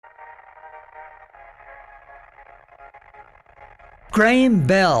Graham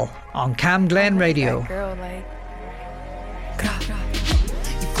Bell on Cam Glen Radio. Girl, like, you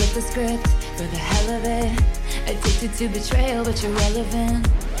flip the script for the hell of it. Addicted to betrayal, but you're relevant.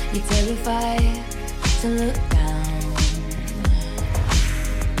 You're terrified to look down.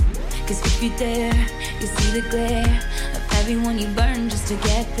 Cause if you dare, you see the glare of everyone you burn just to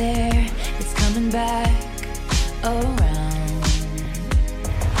get there. It's coming back around.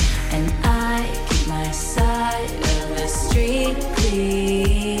 And I keep my side of the street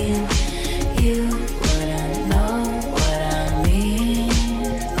clean. You wouldn't know what I mean.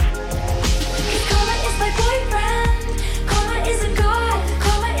 Karma is my boyfriend. Karma is a god.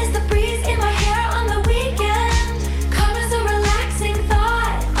 Karma is the breeze in my hair on the weekend. Karma's a relaxing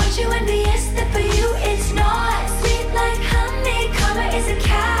thought. Aren't you envious that for you it's not? Sweet like honey. Karma is a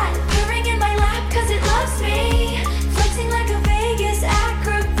cat purring in my lap cause it loves me. Flexing like a Vegas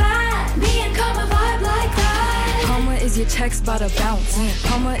acrobat. Me and Karma vibe like that. Karma is your checks bout to bounce.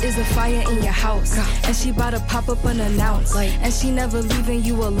 Karma is a fire in your house, and she bout to pop up unannounced. And she never leaving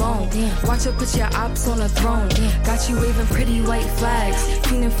you alone. Watch her put your ops on a throne. Got you waving pretty white flags,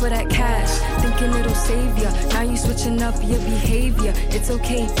 feeling for that cash, thinking it'll save ya. Now you switching up your behavior. It's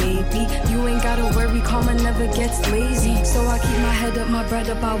okay, baby. You ain't gotta worry. Karma never gets lazy. So I keep my head up, my bread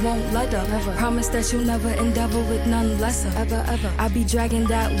up. I won't let her. Never. Promise that you'll never endeavor with none lesser. Ever, ever. I be dragging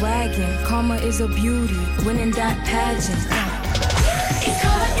that wagon. Karma is a beauty, winning that pageant.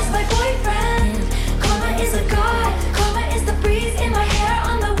 Karma is my boyfriend. Karma is a god. Karma is the breeze in my hair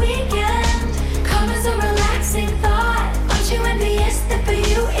on the weekend. Karma's a relaxing thought. Aren't you envious that for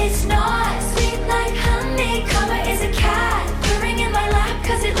you it's not? Sweet like honey. Karma is a cat purring in my lap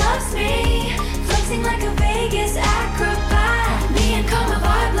cause it loves me. Flexing like a Vegas acrobat. Me and Karma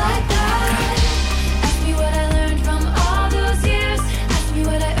vibe like that. Ask me what I learned from all those years. Ask me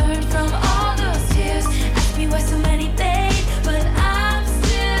what I earned from all those tears. Ask me why so many paid, but I'm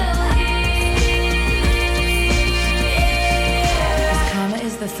still here. Karma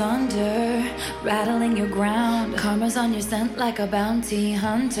is the thunder rattling your ground. Karma's on your scent like a bounty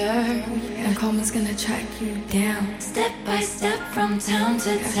hunter. And karma's gonna track you down. Step by step from town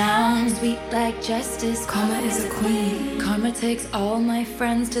to town. Sweet like justice. Karma is a queen. Karma takes all my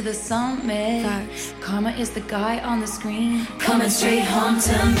friends to the summit. Facts. Karma is the guy on the screen coming straight home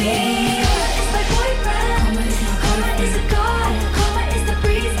to me. Karma is my boyfriend. Karma is my Karma is a god. Karma is the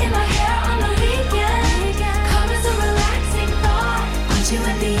breeze in my hair on the weekend. Karma's a relaxing thought. Aren't you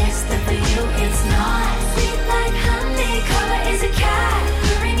envious that for you it's not? Sweet like honey. Karma is a cat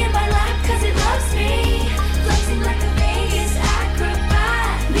purring in my lap cause it loves me. Flexing like a Vegas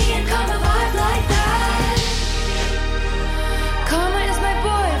acrobat. Me and Karma vibe like that. Karma is my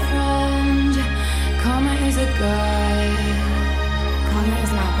boyfriend. Karma is a god. Karma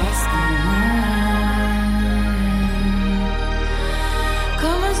is my best friend.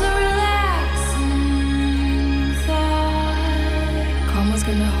 Karma's a relaxing thought. Karma's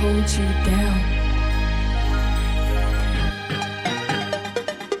gonna hold you down.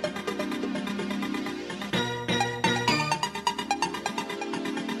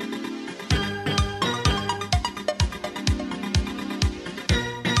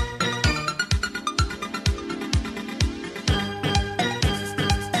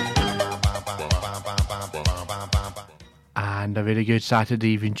 And a very good Saturday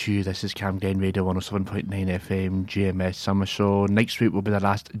evening to you. This is Cam Glen Radio 107.9 FM GMS Summer Show. Next week will be the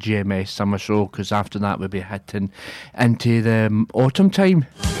last GMS Summer Show because after that we'll be heading into the autumn time.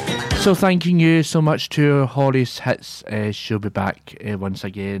 So thanking you so much to Holly's Hits. She'll be back once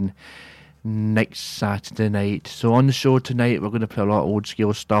again next Saturday night. So on the show tonight we're going to play a lot of old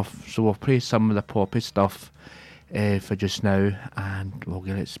school stuff. So we'll play some of the poppy stuff for just now and we'll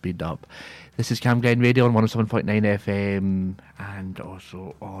get it speed up. This is Cam Glen Radio on 107.9 FM and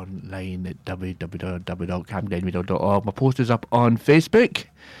also online at www.camglenradio.org. My post is up on Facebook.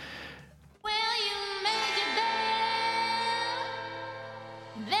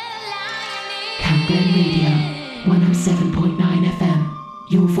 Cam Glen Radio 107.9 FM.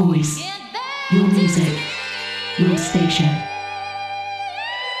 Your voice, your music, your station.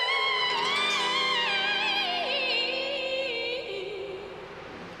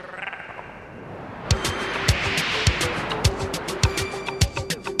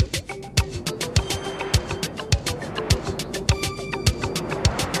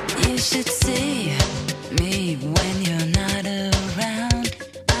 should see me when you're not around.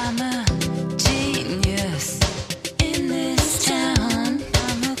 I'm a genius in this town.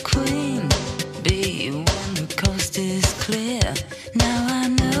 I'm a queen bee when the coast is clear.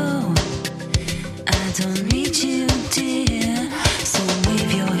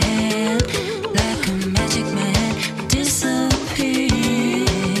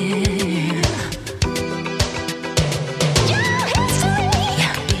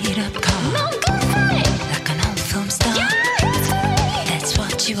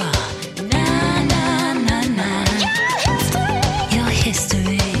 you are. Na na na na. Your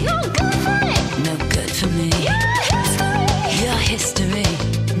history. No good for me. No good for me. Your history.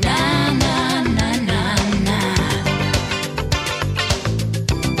 Na na na na na.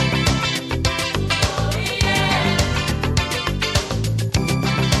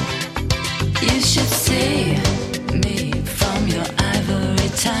 You should see me from your ivory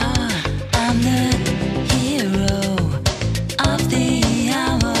tower. I'm the hero of the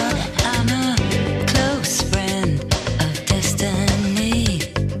hour. I'm a close friend of destiny.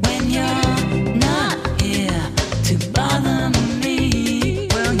 When you're not here to bother me,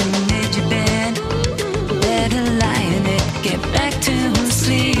 well, you made your bed, better lie in it, get back to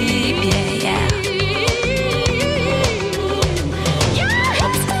sleep, yeah, yeah.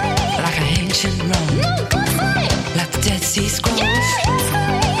 Like an ancient Rome, like the Dead Sea Scrolls.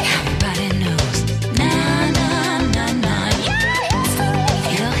 Everybody knows. Na na na na.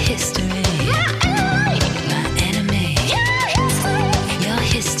 Your history. My enemy. Your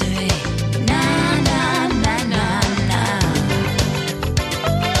history. Na na na na na.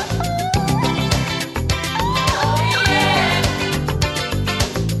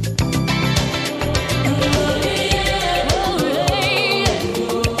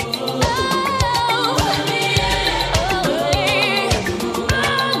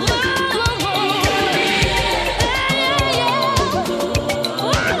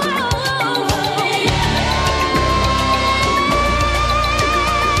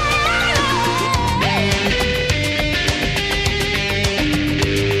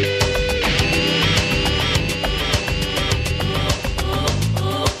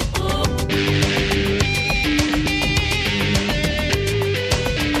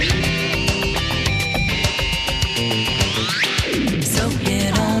 So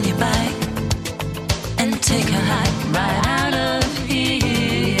get on your bike and take a hike right out of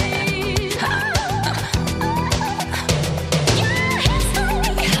here.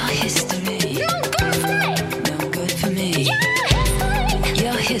 Your history, no good for me.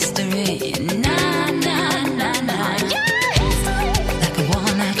 Your history, na na na na. Like a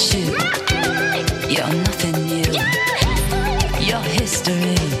walnut shoe, you're nothing new. Your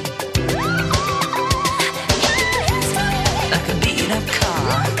history. Like a beat up car,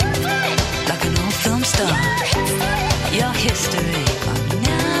 like an old film star. Your history.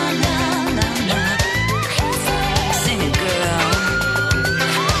 Na na na na. Sing it, girl.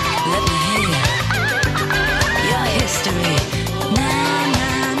 Let me hear you. Your history. Na na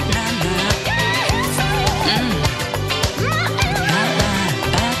na na. Bye bye,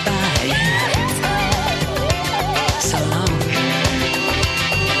 bye bye. Yeah. So long.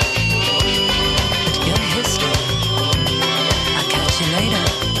 Your history. I'll catch you later.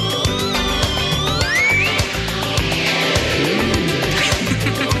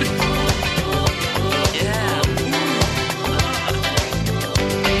 Yeah.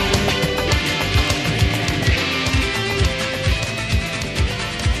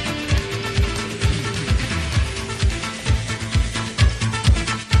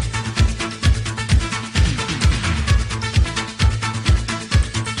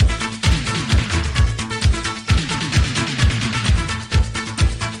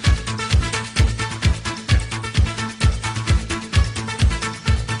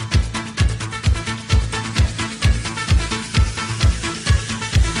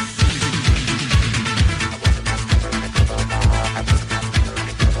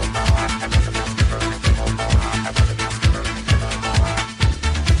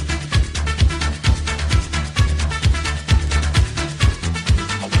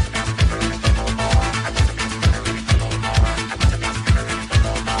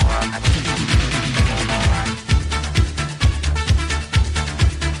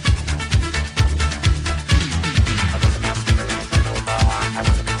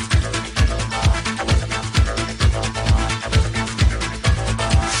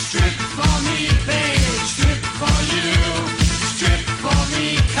 Strip for me, babe, strip for you. Strip for me,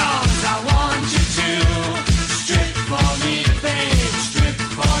 'cause I want you to. Strip for me, babe, strip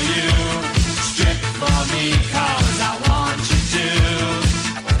for you. Strip for me, 'cause I want you to.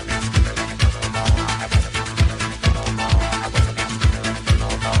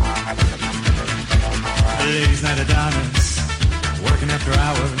 Ladies' night of diamonds, working after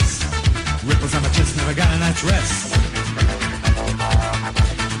hours. Ripples on my chest, never got a night's rest.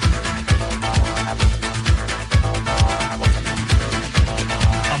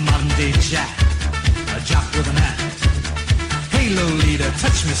 A modern day jack, a jock with an act. Hey, Lolita,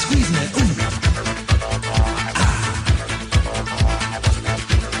 touch me, squeeze me, ooh. Ah.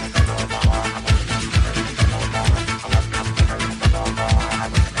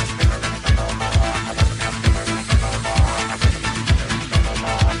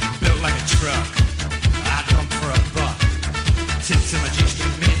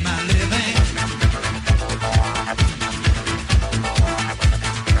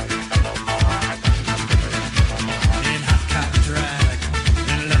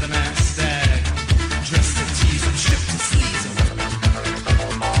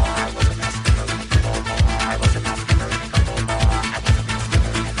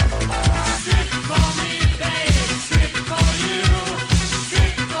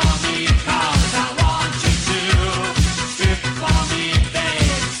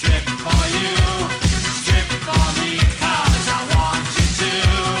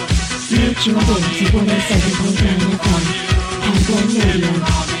 Stay tuned in to 107.9 FM. Camglen Radio.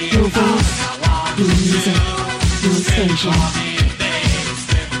 Your voice, your music, your station.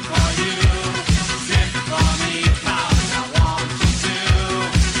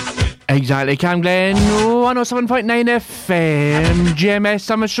 Exactly, Camglen 107.9 FM, GMS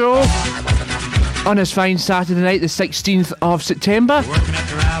Summer Show. On this fine Saturday night, the 16th of September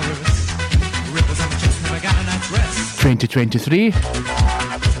 2023.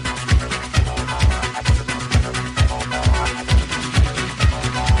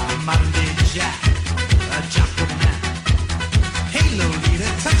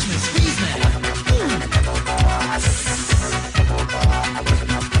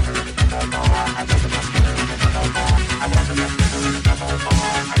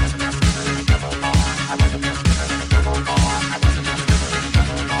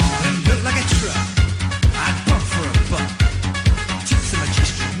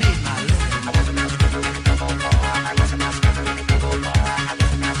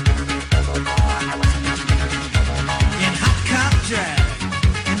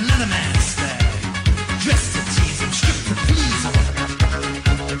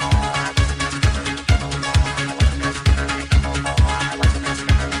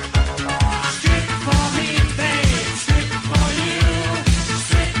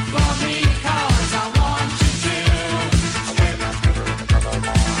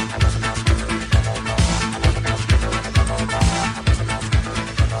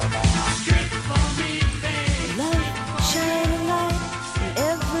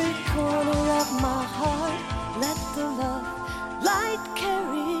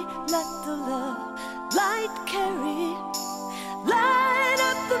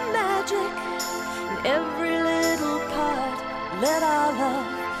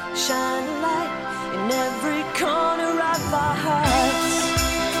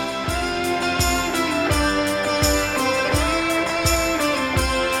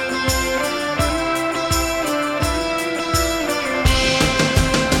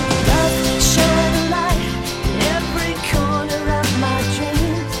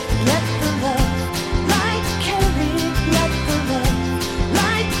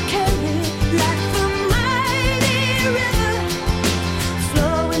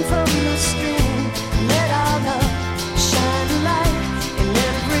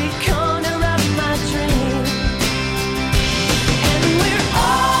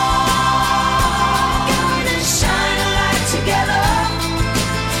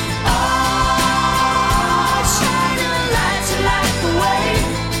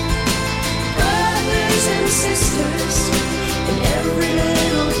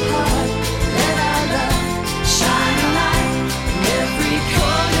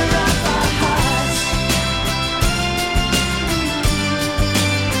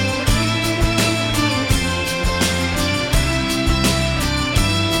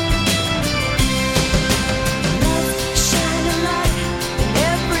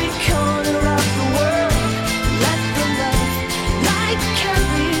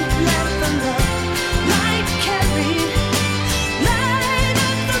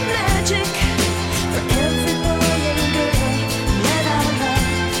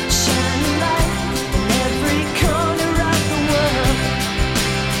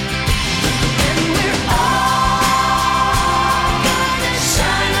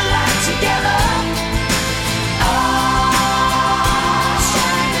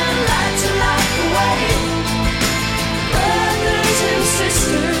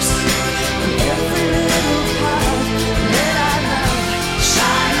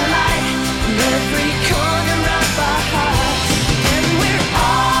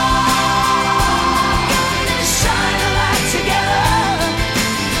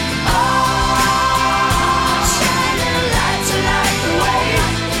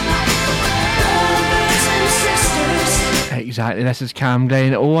 Exactly, this is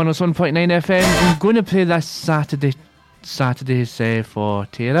Camglen 101.9 FM. I'm going to play this Saturday's for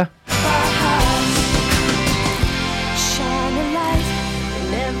Tara.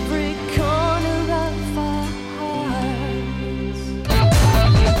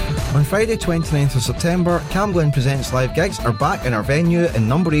 On Friday 29th of September, Camglen Presents Live gigs are back in our venue in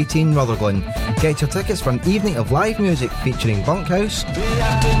number 18 Rutherglen. Get your tickets for an evening of live music featuring Bunkhouse,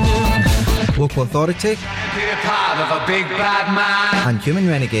 Local Authority and Human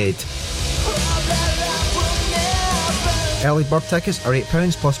Renegade. Early bird tickets are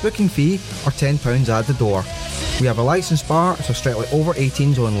 £8 plus booking fee or £10 at the door. We have a licensed bar, so strictly over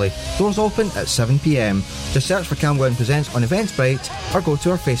 18s only. Doors open at 7 p.m. Just search for Camglen Presents on Eventbrite or go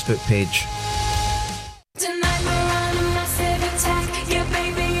to our Facebook page. Tonight we're on a massive attack. Yeah,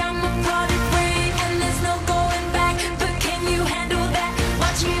 baby, I'm a part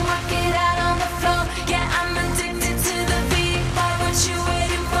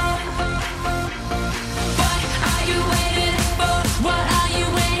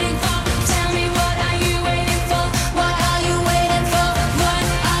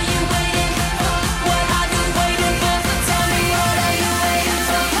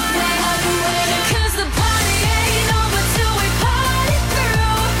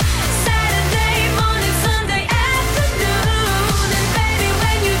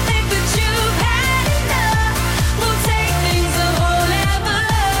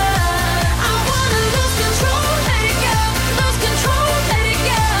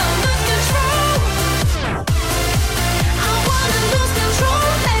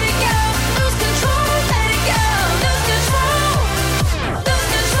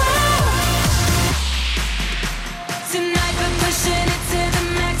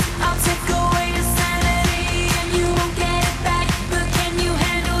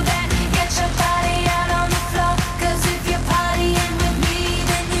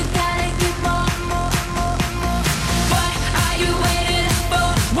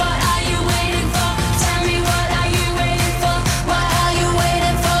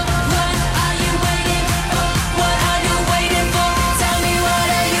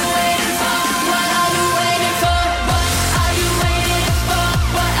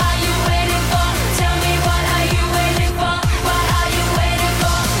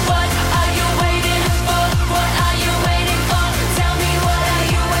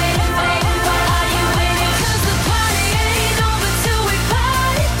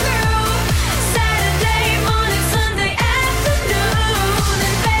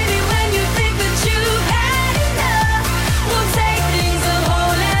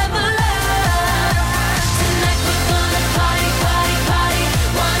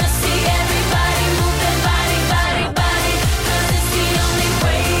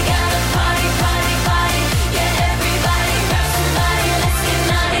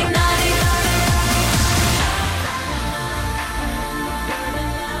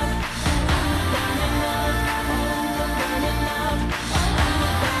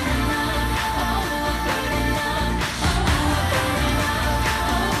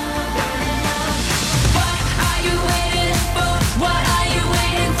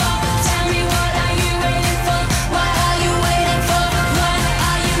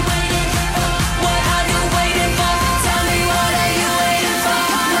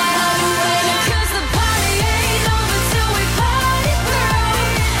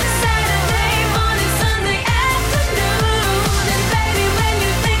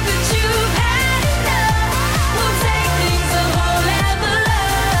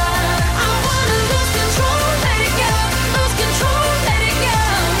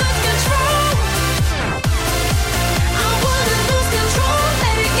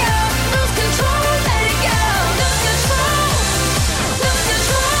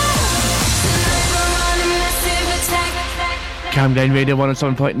Camden Radio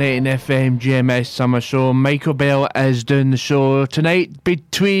 107.9 FM GMS Summer Show. Michael Bell is doing the show tonight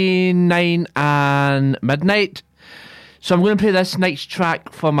between 9 and midnight. So I'm going to play this next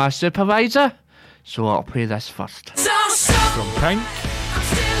track for my supervisor. So I'll play this first. From Pink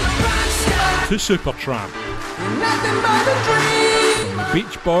to Supertramp, from the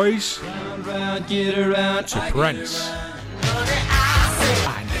Beach Boys to Prince,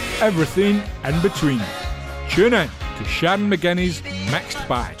 and everything in between. Tune in to Sharon McGinney's Mixed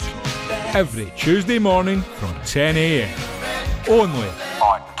Bag every Tuesday morning from 10 a.m. only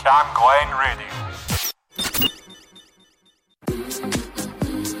on Cam Glen Radio.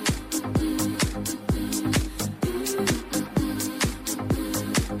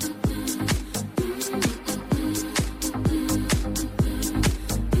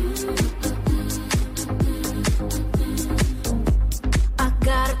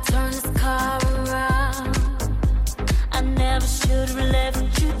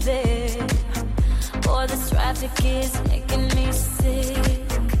 Traffic is making me sick.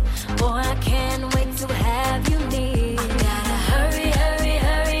 Boy, I can't wait to have you near. Gotta hurry, hurry,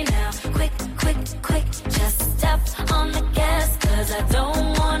 hurry now. Quick, quick, quick. Just step on the gas, cause I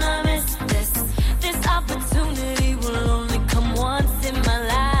don't wanna miss this. This opportunity will only come once in my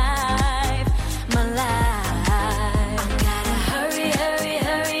life. My life. Gotta hurry, hurry,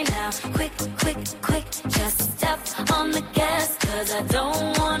 hurry now. Quick, quick, quick. Just step on the gas, cause I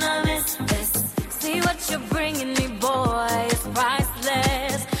don't wanna miss this. See what you're bringing me, boy, it's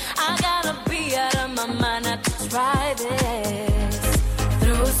priceless. I gotta be out of my mind not to try this.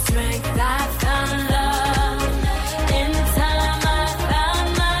 Through strength I found love. In time I found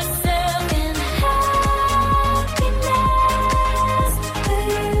myself in happiness with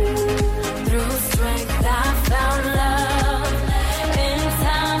you. Through strength I found love. In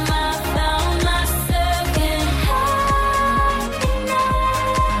time I found myself in happiness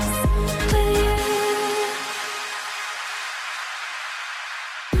with you.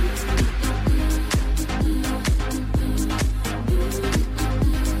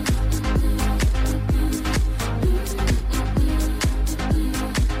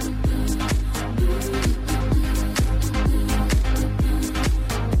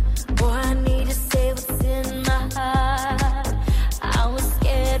 Boy, I need to say what's in my heart. I was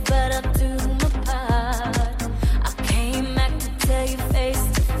scared, but I'll do my part. I came back to tell you face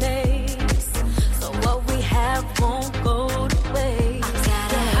to face. So what we have won't go to waste.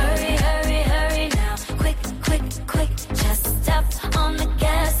 Gotta hurry, hurry, hurry now. Quick, quick, quick. Just step on the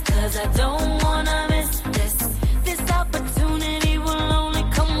gas, cause I don't wanna miss this. This opportunity will only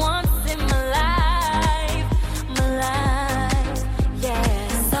come once in my life. My life, yeah.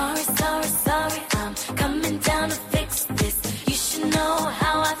 Sorry, sorry, sorry, I'm coming down to fix this. You should know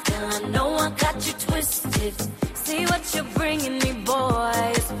how I feel, I know I got you twisted. See what you're bringing me, boy,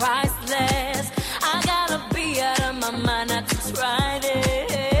 it's priceless. I gotta be out of my mind not to try this.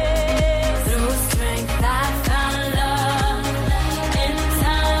 Through strength I found love. In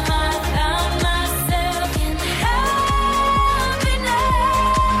time I found myself in happiness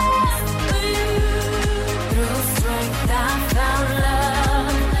with you. Through strength I found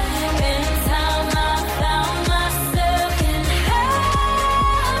love. In time I found myself in happiness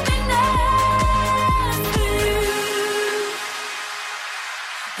with you.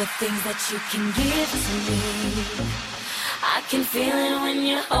 The things that you can give to me, I can feel it when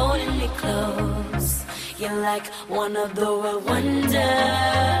you're holding me close. You're like one of the world wonders.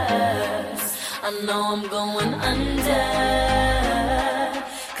 I know I'm going under.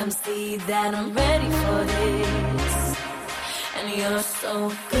 Come see that I'm ready for this. And you're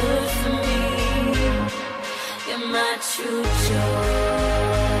so good for me. You're my true joy.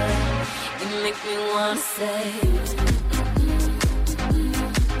 You make me wanna say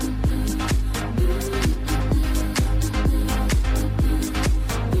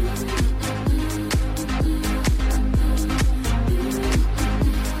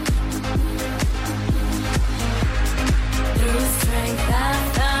through strength I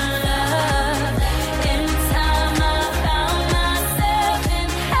found love. In time I found myself in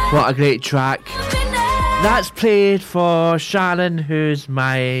What a great track. That's played for Sharon, who's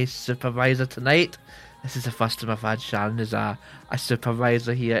my supervisor tonight. This is the first time I've had Sharon as a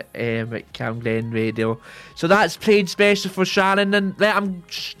supervisor here at Cam Glen Radio. So that's played special for Sharon, and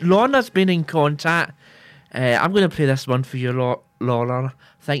Lorna's been in contact. I'm going to play this one for you, Lorna.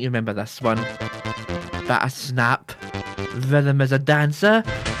 I think you remember this one. Bit of snap. Rhythm as a dancer.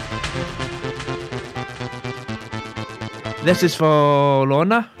 This is for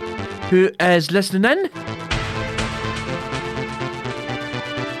Lorna, who is listening in.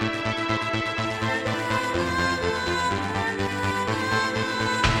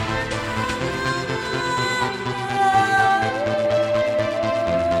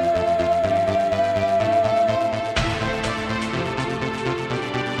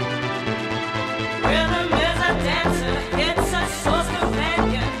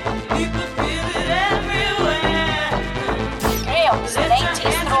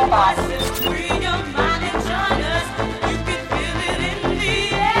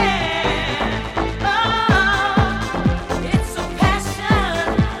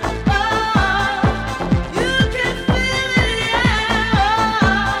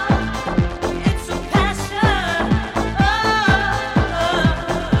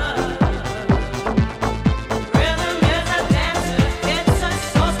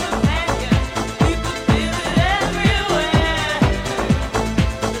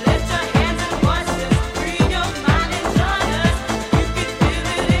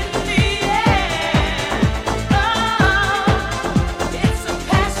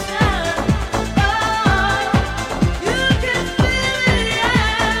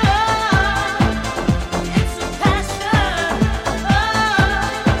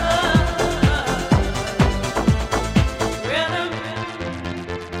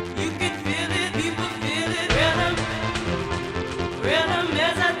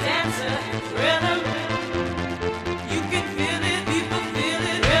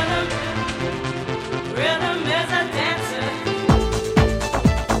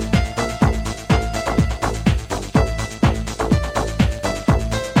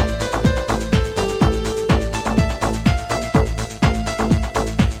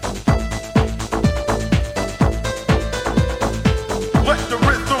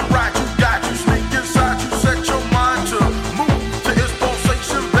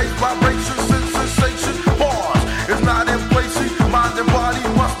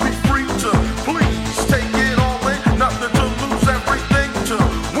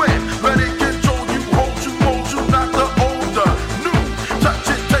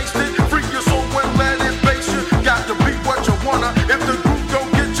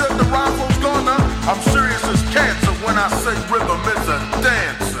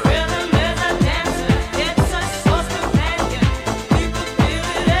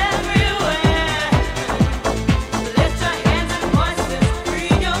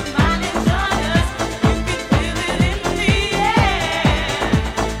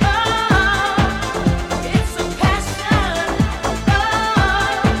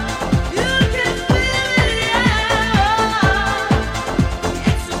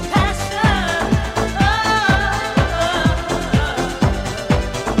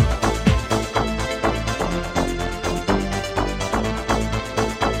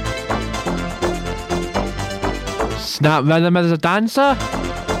 Snap Rhythm as a dancer.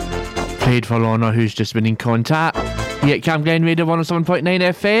 Played for Lorna, who's just been in contact. Here at Cam Glen Radio 107.9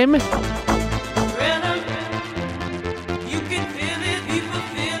 FM.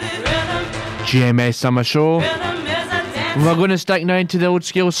 GMS Summer Show. We're going to stick now into the old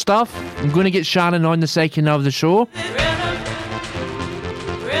school stuff. I'm going to get Shannon on the second hour of the show.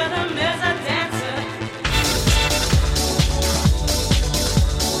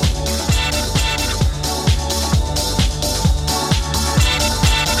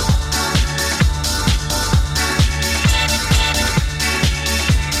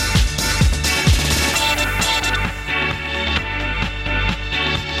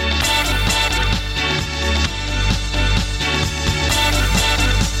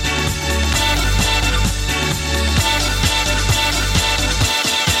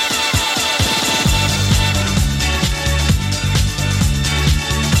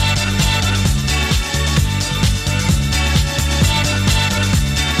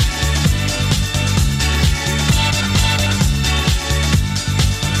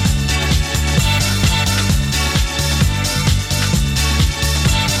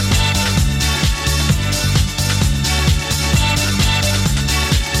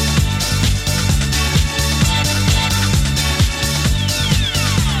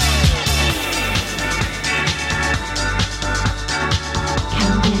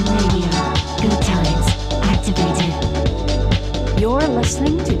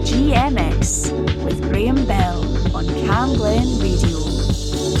 listening to GMX with Graham Bell on Cam Glen Radio.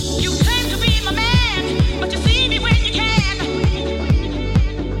 You claim to be my man, but you see me when you can.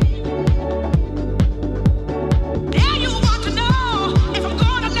 Now you want to know if I'm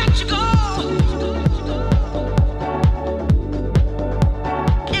gonna let you go.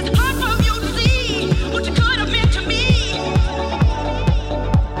 It's hard for you to see what you could have meant to me.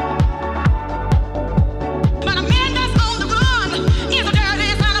 But a man that's on the run is a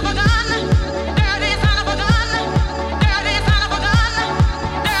dirty son of a gun. Dirty son of a gun. Dirty son of a gun.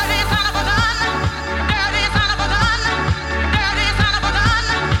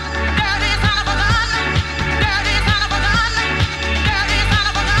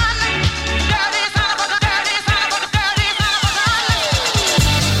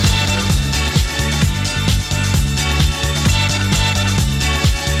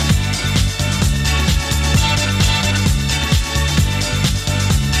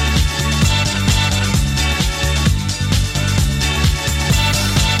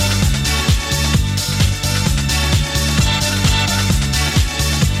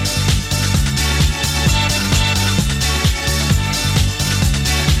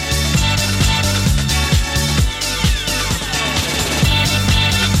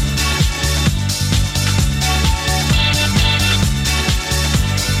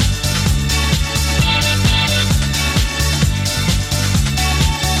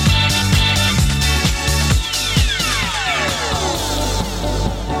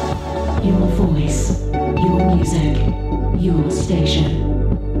 Your voice, your music, your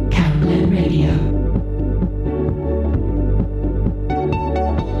station. Camglen Radio.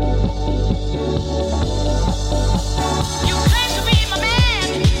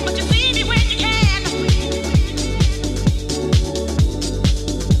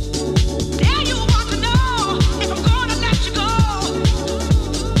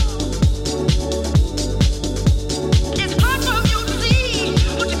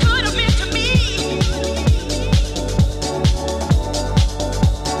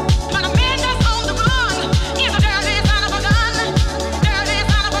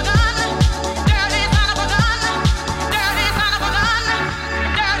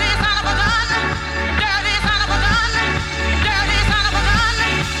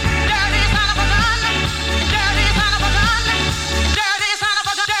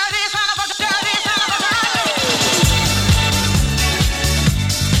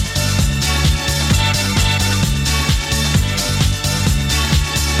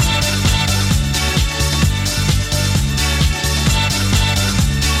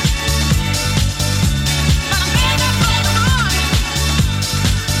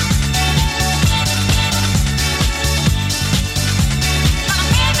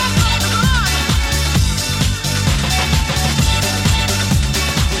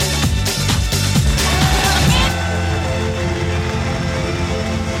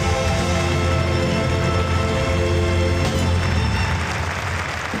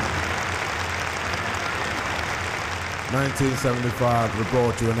 In 1975, we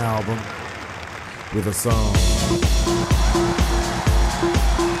brought you an album with a song.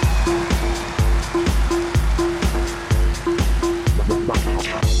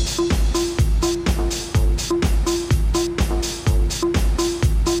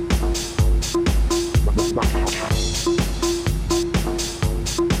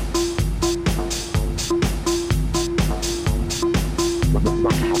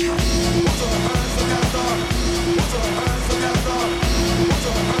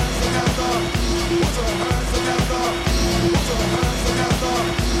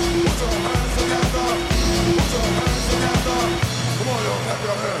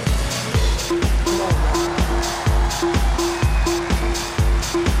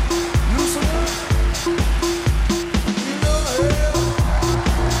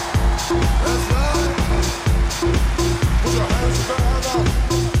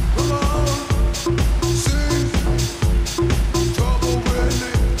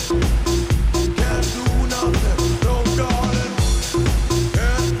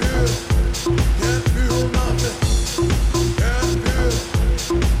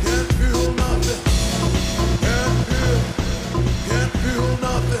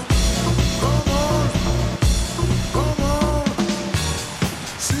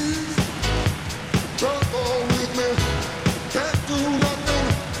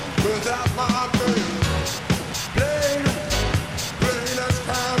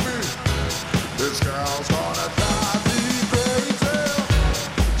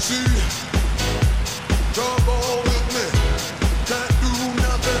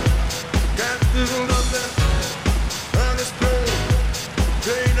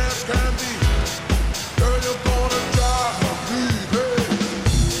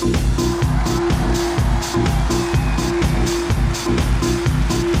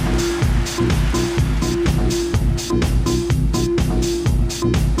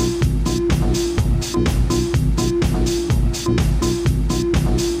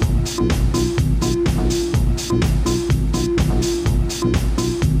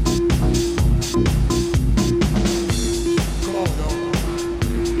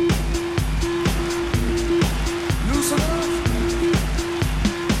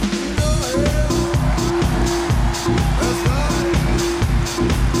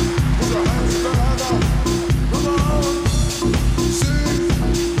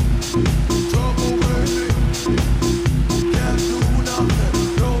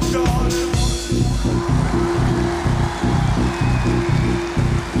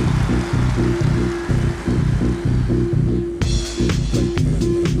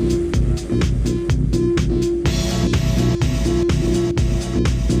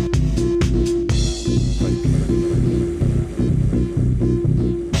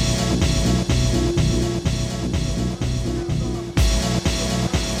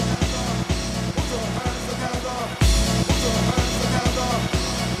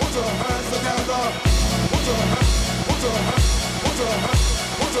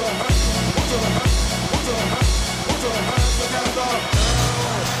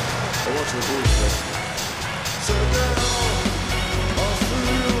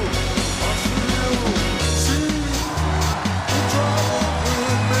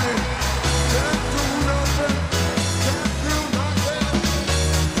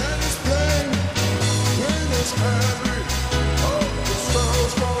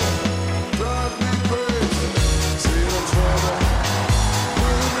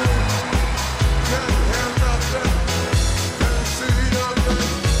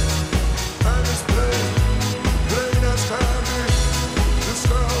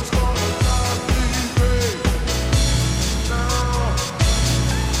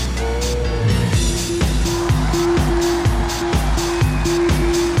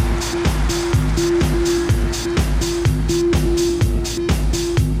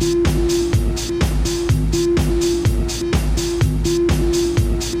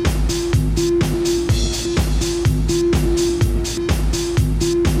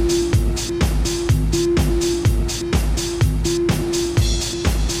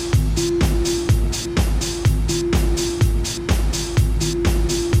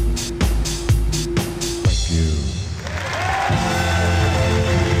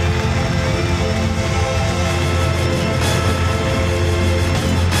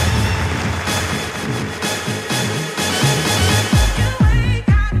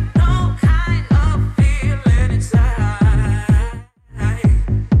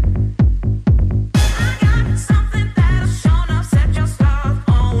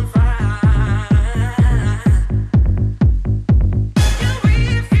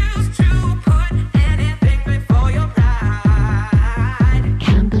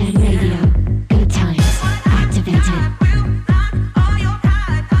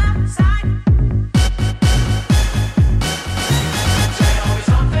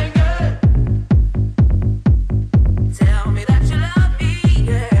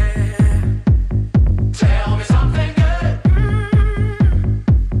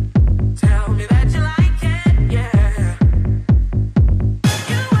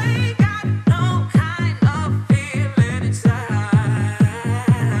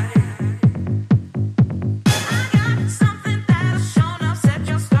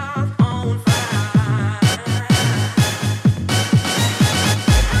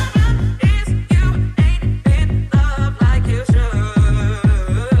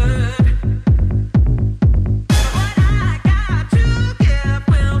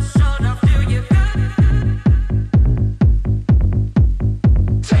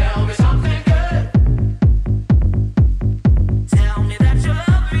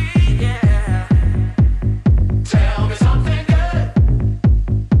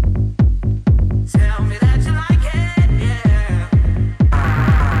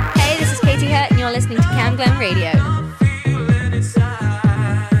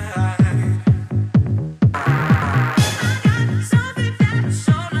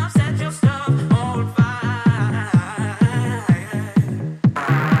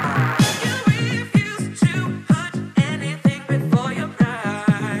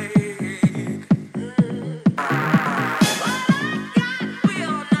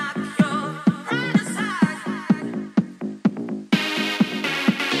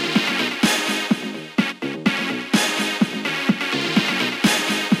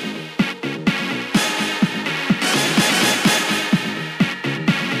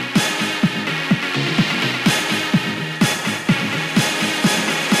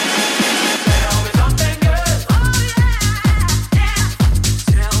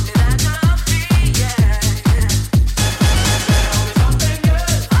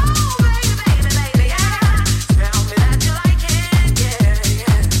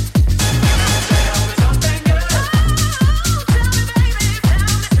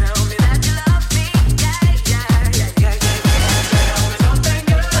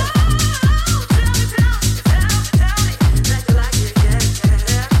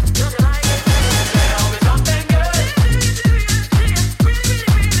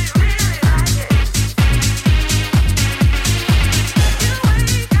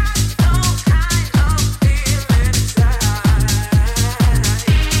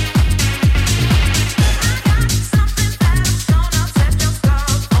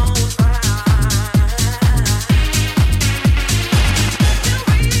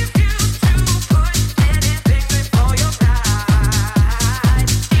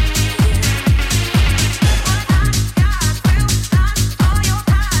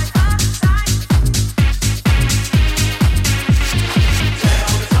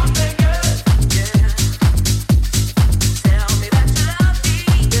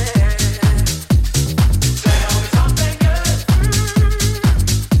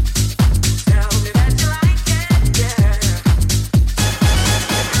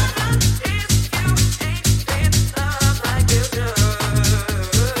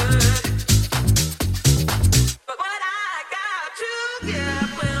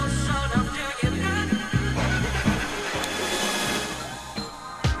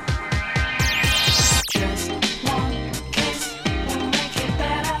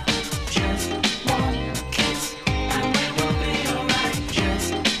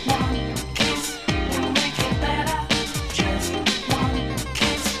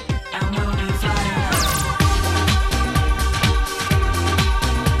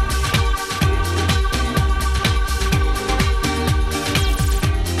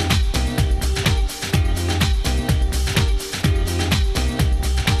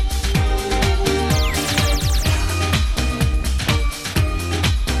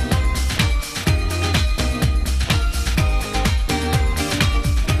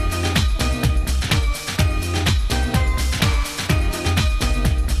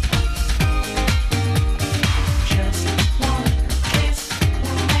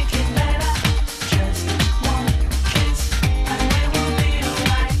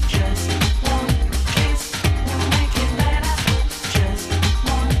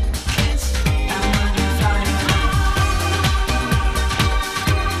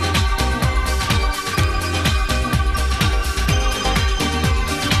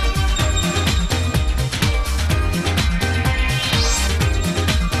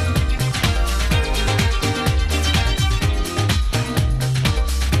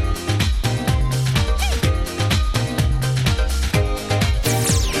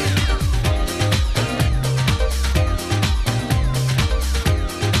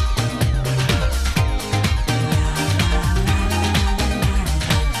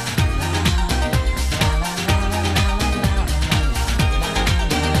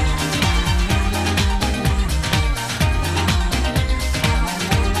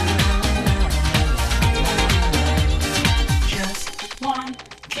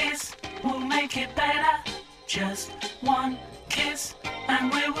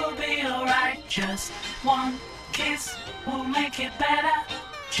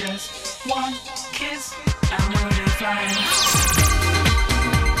 Just one kiss, and we'll be flying.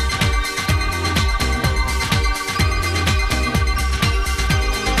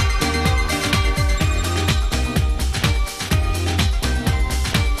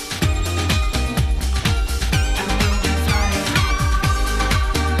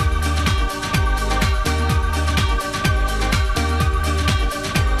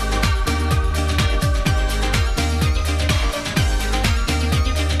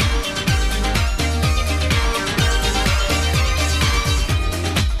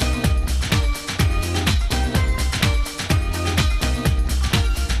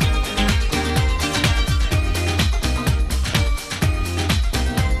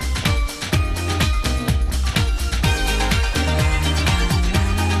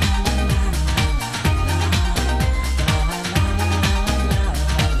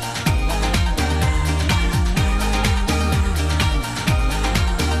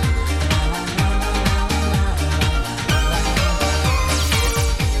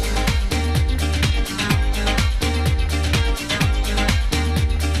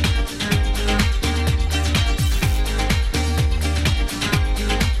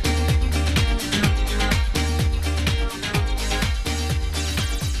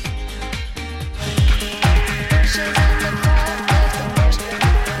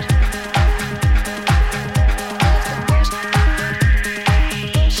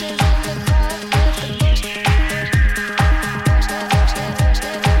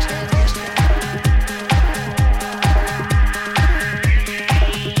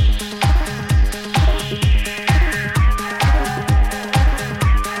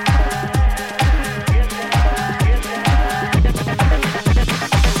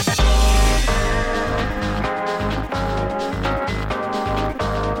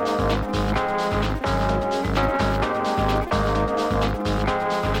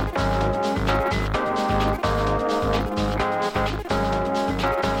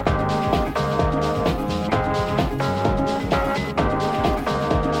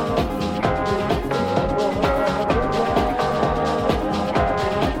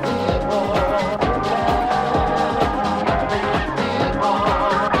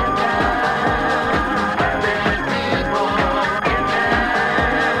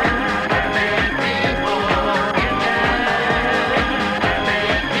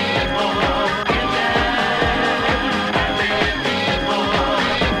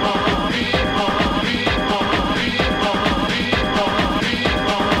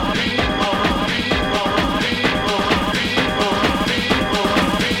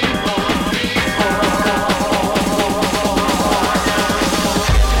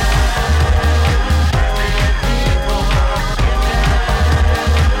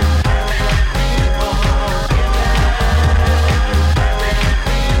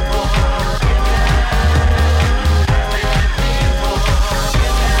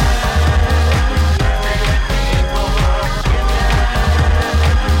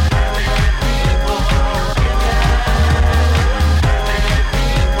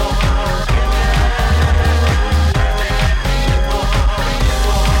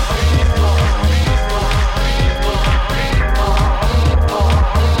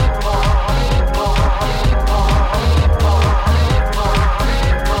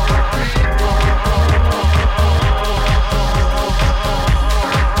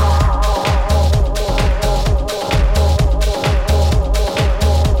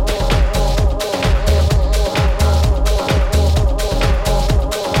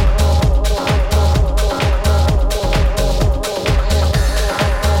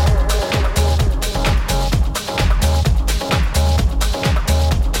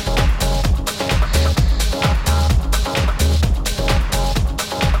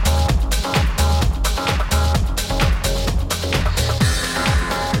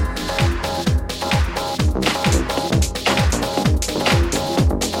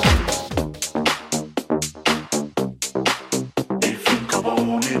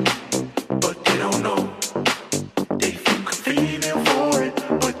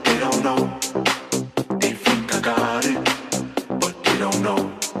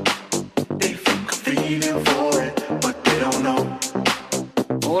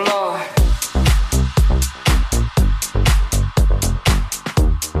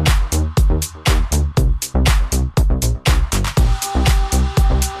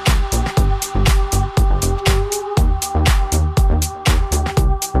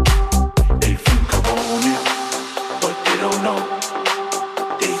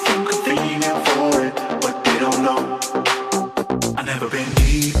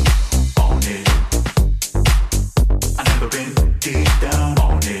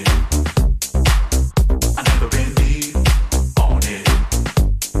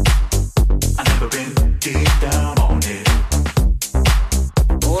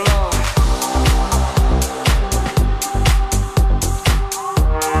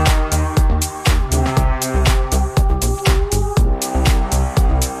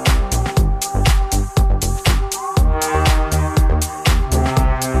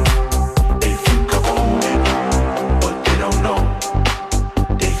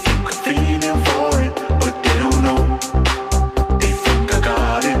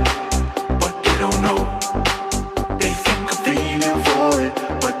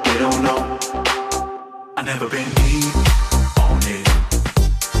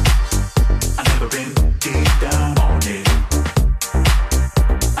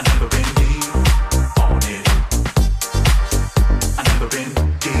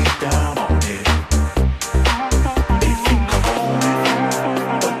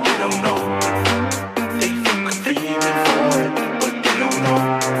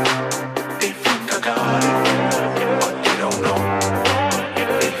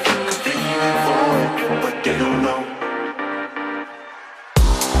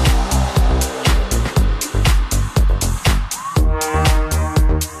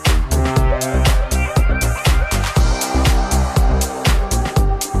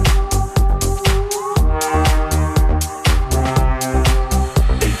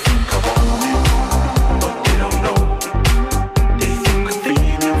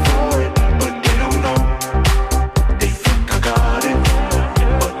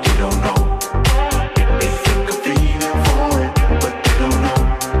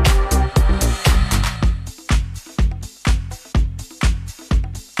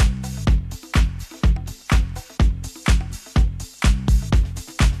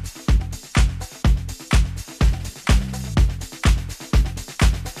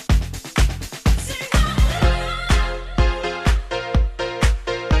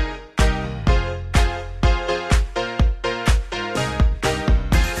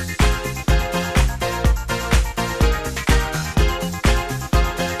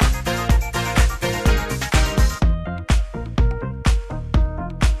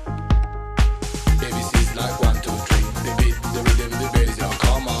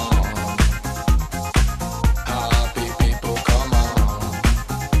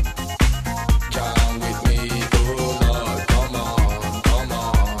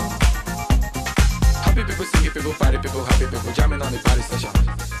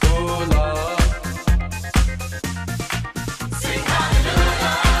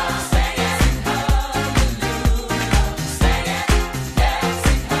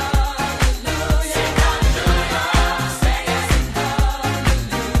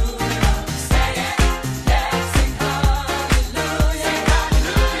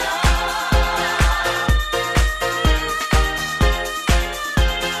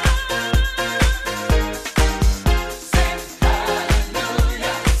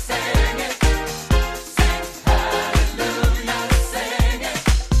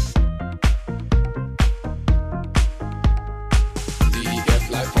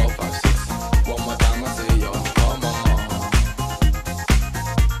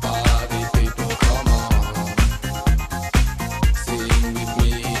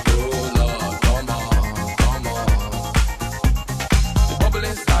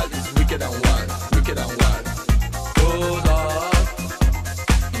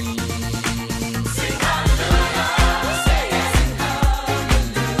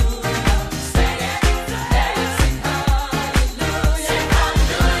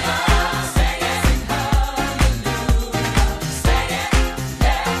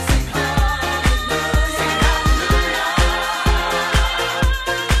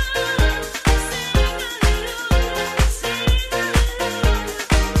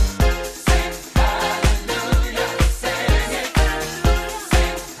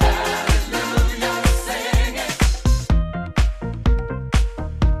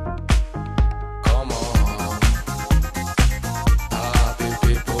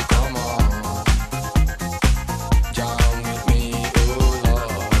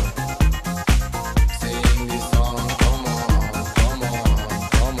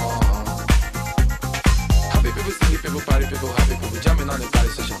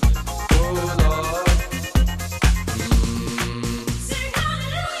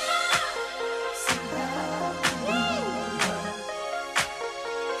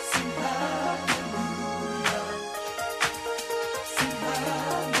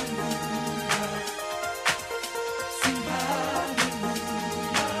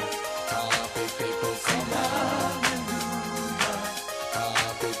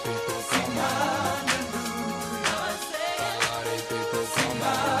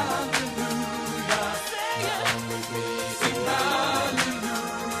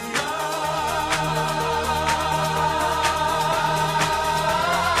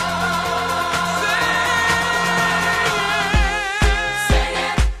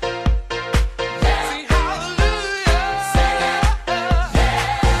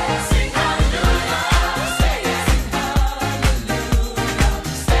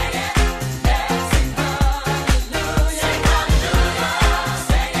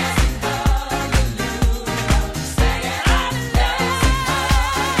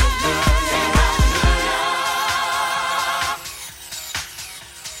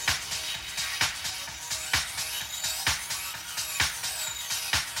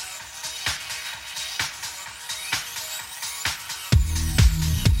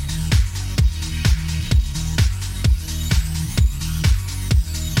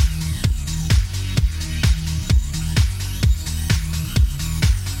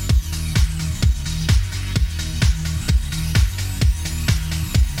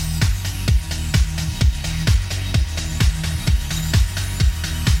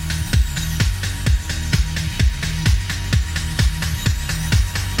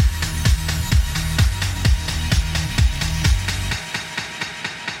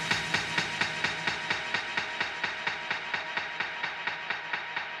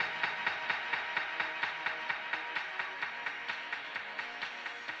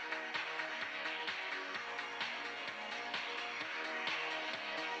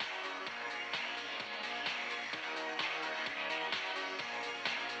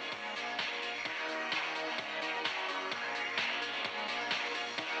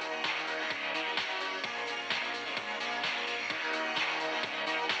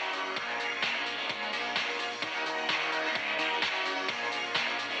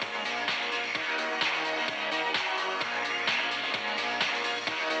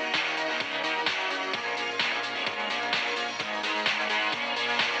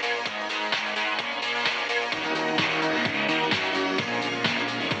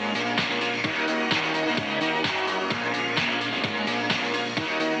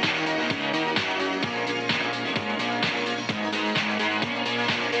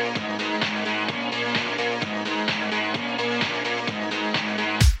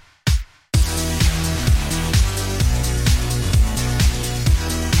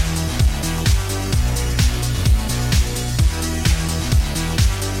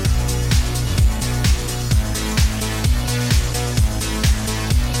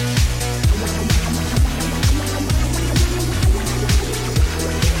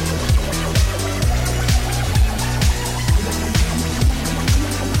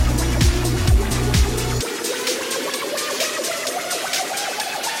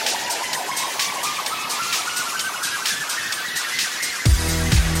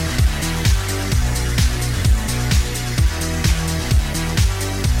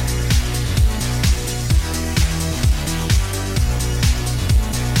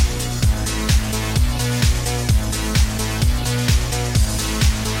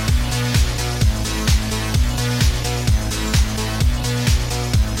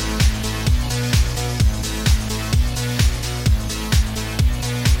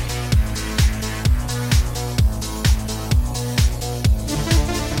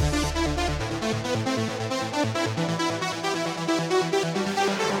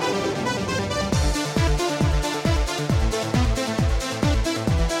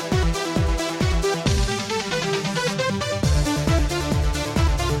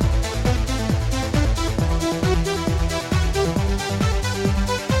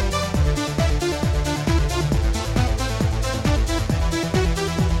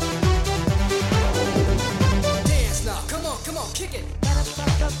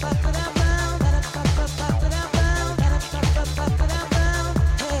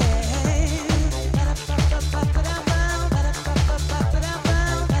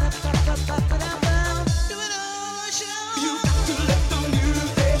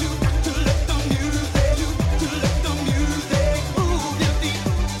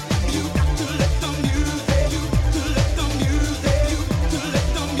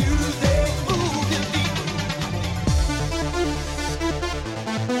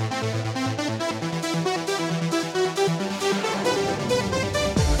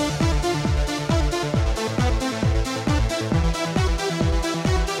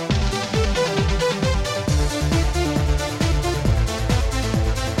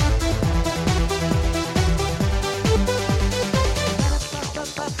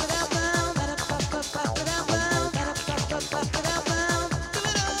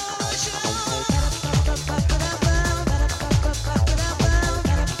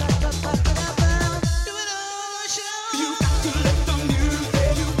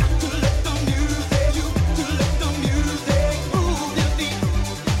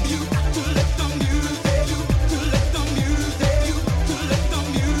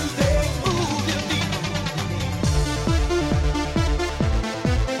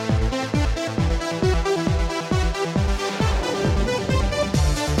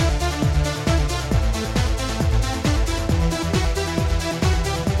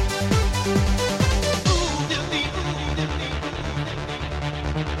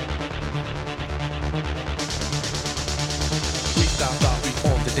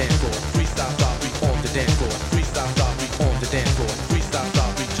 the dance floor. Freestyle start, we on the dance floor. Freestyle start, we on the dance floor. Freestyle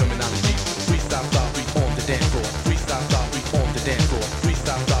start, we terminology. Freestyle start, we on the dance floor. Freestyle start, we on the dance floor.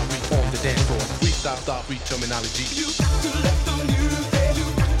 Freestyle start, we on the dance floor. Freestyle start, we terminology. You got to let the music, you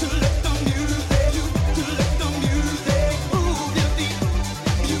got to let the music, you got to let the music move your feet.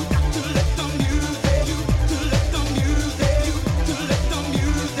 You got to let the music, you got to let the music, you got to let the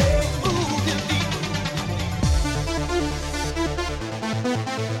music move your feet.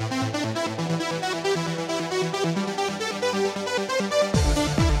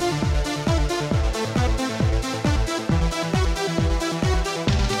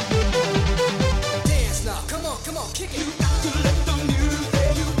 Dance now, come on, kick it. You got to let the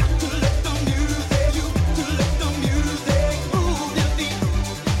music, you got to let the music, you got to let the music move your feet.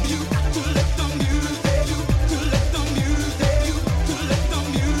 You got to let the music, you got to let the music, you got to let the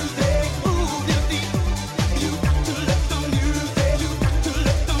music move your feet. You got to let the music, you got to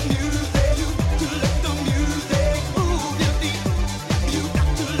let the music, you got to let the music move your feet. You got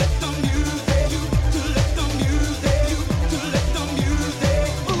to let the music, you got to let the music, you got to let the music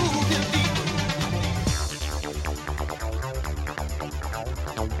move your feet.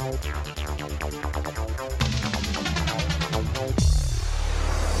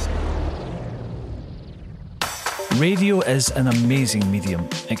 Radio is an amazing medium.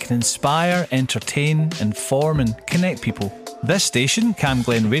 It can inspire, entertain, inform and connect people. This station, Cam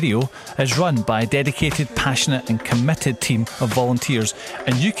Glen Radio, is run by a dedicated, passionate and committed team of volunteers,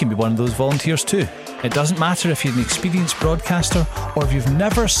 and you can be one of those volunteers too. It doesn't matter if you're an experienced broadcaster or if you've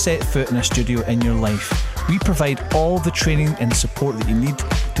never set foot in a studio in your life. We provide all the training and support that you need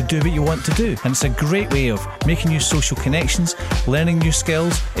to do what you want to do. And it's a great way of making new social connections, learning new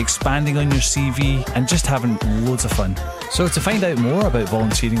skills, expanding on your CV, and just having loads of fun. So to find out more about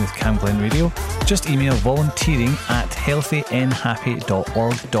volunteering with Cam Glen Radio, just email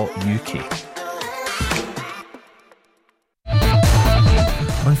volunteering@healthynhappy.org.uk.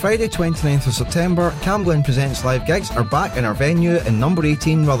 On Friday 29th of September, Cam Glen Presents live gigs are back in our venue in number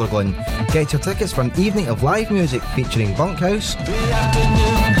 18 Rutherglen. Get your tickets for an evening of live music featuring Bunkhouse,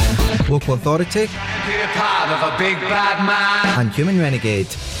 Local Authority and Human Renegade.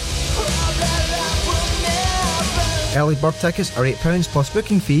 Early bird tickets are £8 plus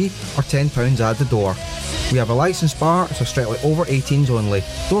booking fee or £10 at the door. We have a licensed bar, so strictly over 18s only.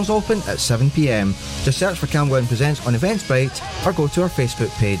 Doors open at 7 p.m. Just search for Cam Glen Presents on Eventbrite or go to our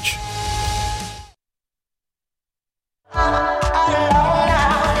Facebook page.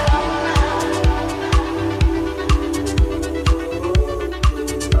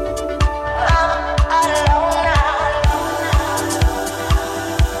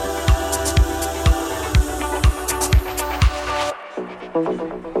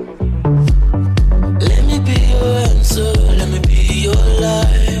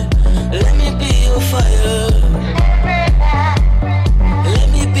 Let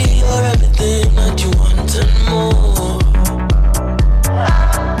me be your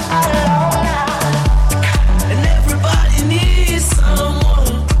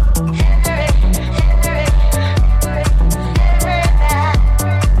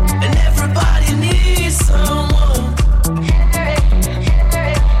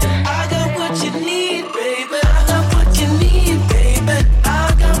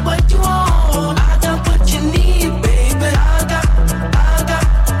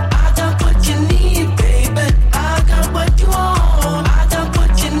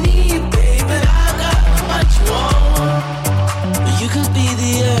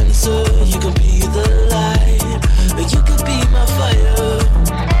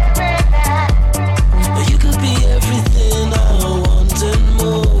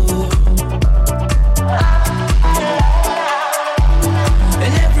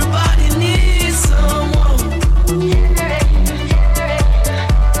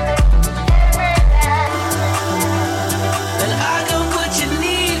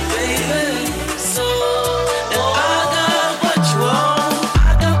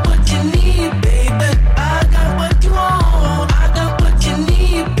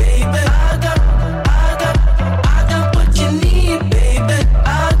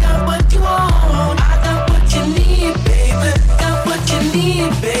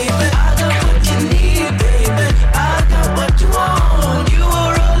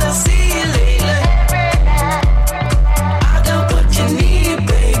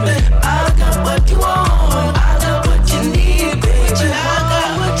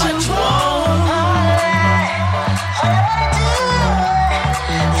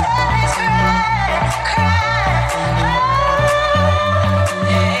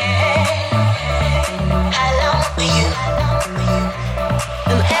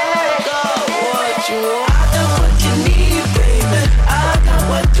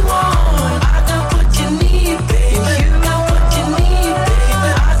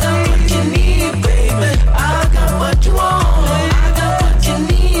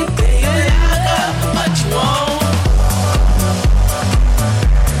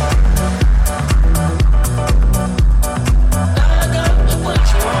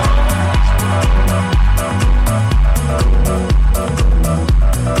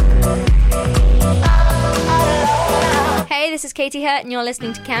Katie Hurt, and you're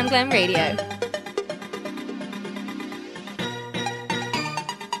listening to Cam Glen Radio.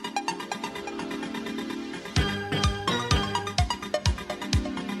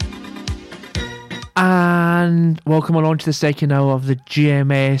 And welcome along to the second hour of the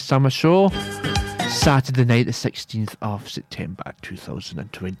GMS Summer Show. Saturday night, the 16th of September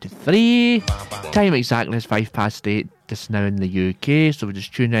 2023. Time exactly is 8:05 just now in the UK, so we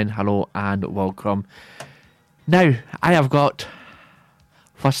just tune in, hello and welcome. Now, I have got,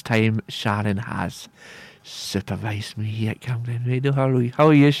 first time Sharon has supervised me here at Camden Radio. How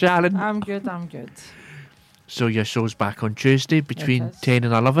are you, Sharon? I'm good. So your show's back on Tuesday between 10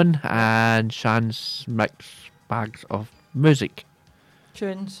 and 11, and Shan's mixed bags of music.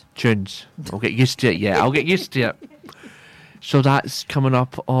 Tunes. I'll get used to it, yeah. I'll get used to it. So that's coming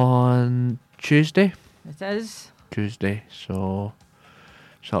up on Tuesday? It is. Tuesday, so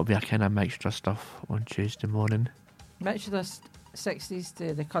it'll be a kind of mixture of stuff on Tuesday morning. Mixture of 60s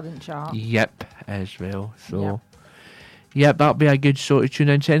to the current chart. Yep, as well. So, yep, that'll be a good show to tune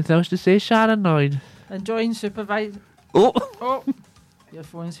in. Anything else to say, Sharon? Or... Enjoying supervising. Oh, your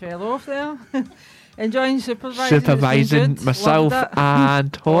phone's fell off there. Enjoying supervising myself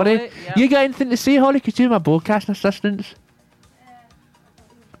and Holly. Yep. You got anything to say, Holly? Because you're my broadcasting assistants.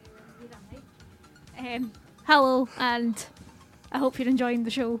 Hello, and I hope you're enjoying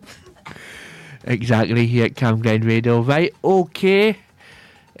the show. Exactly, here at Cam Glen Radio. Right, okay.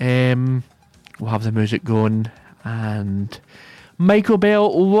 We'll have the music going, and Michael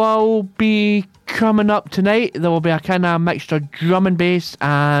Bell will be coming up tonight. There will be a kind of mixture of drum and bass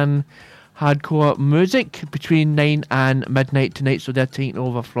and hardcore music between 9 and midnight tonight, so they're taking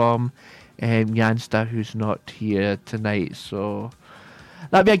over from Yanster, who's not here tonight. So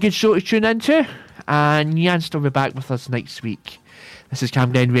that'll be a good show to tune into, and Yanster will be back with us next week. This is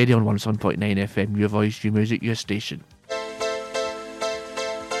Cam Glen Radio on 107.9 FM, your voice, your music, your station.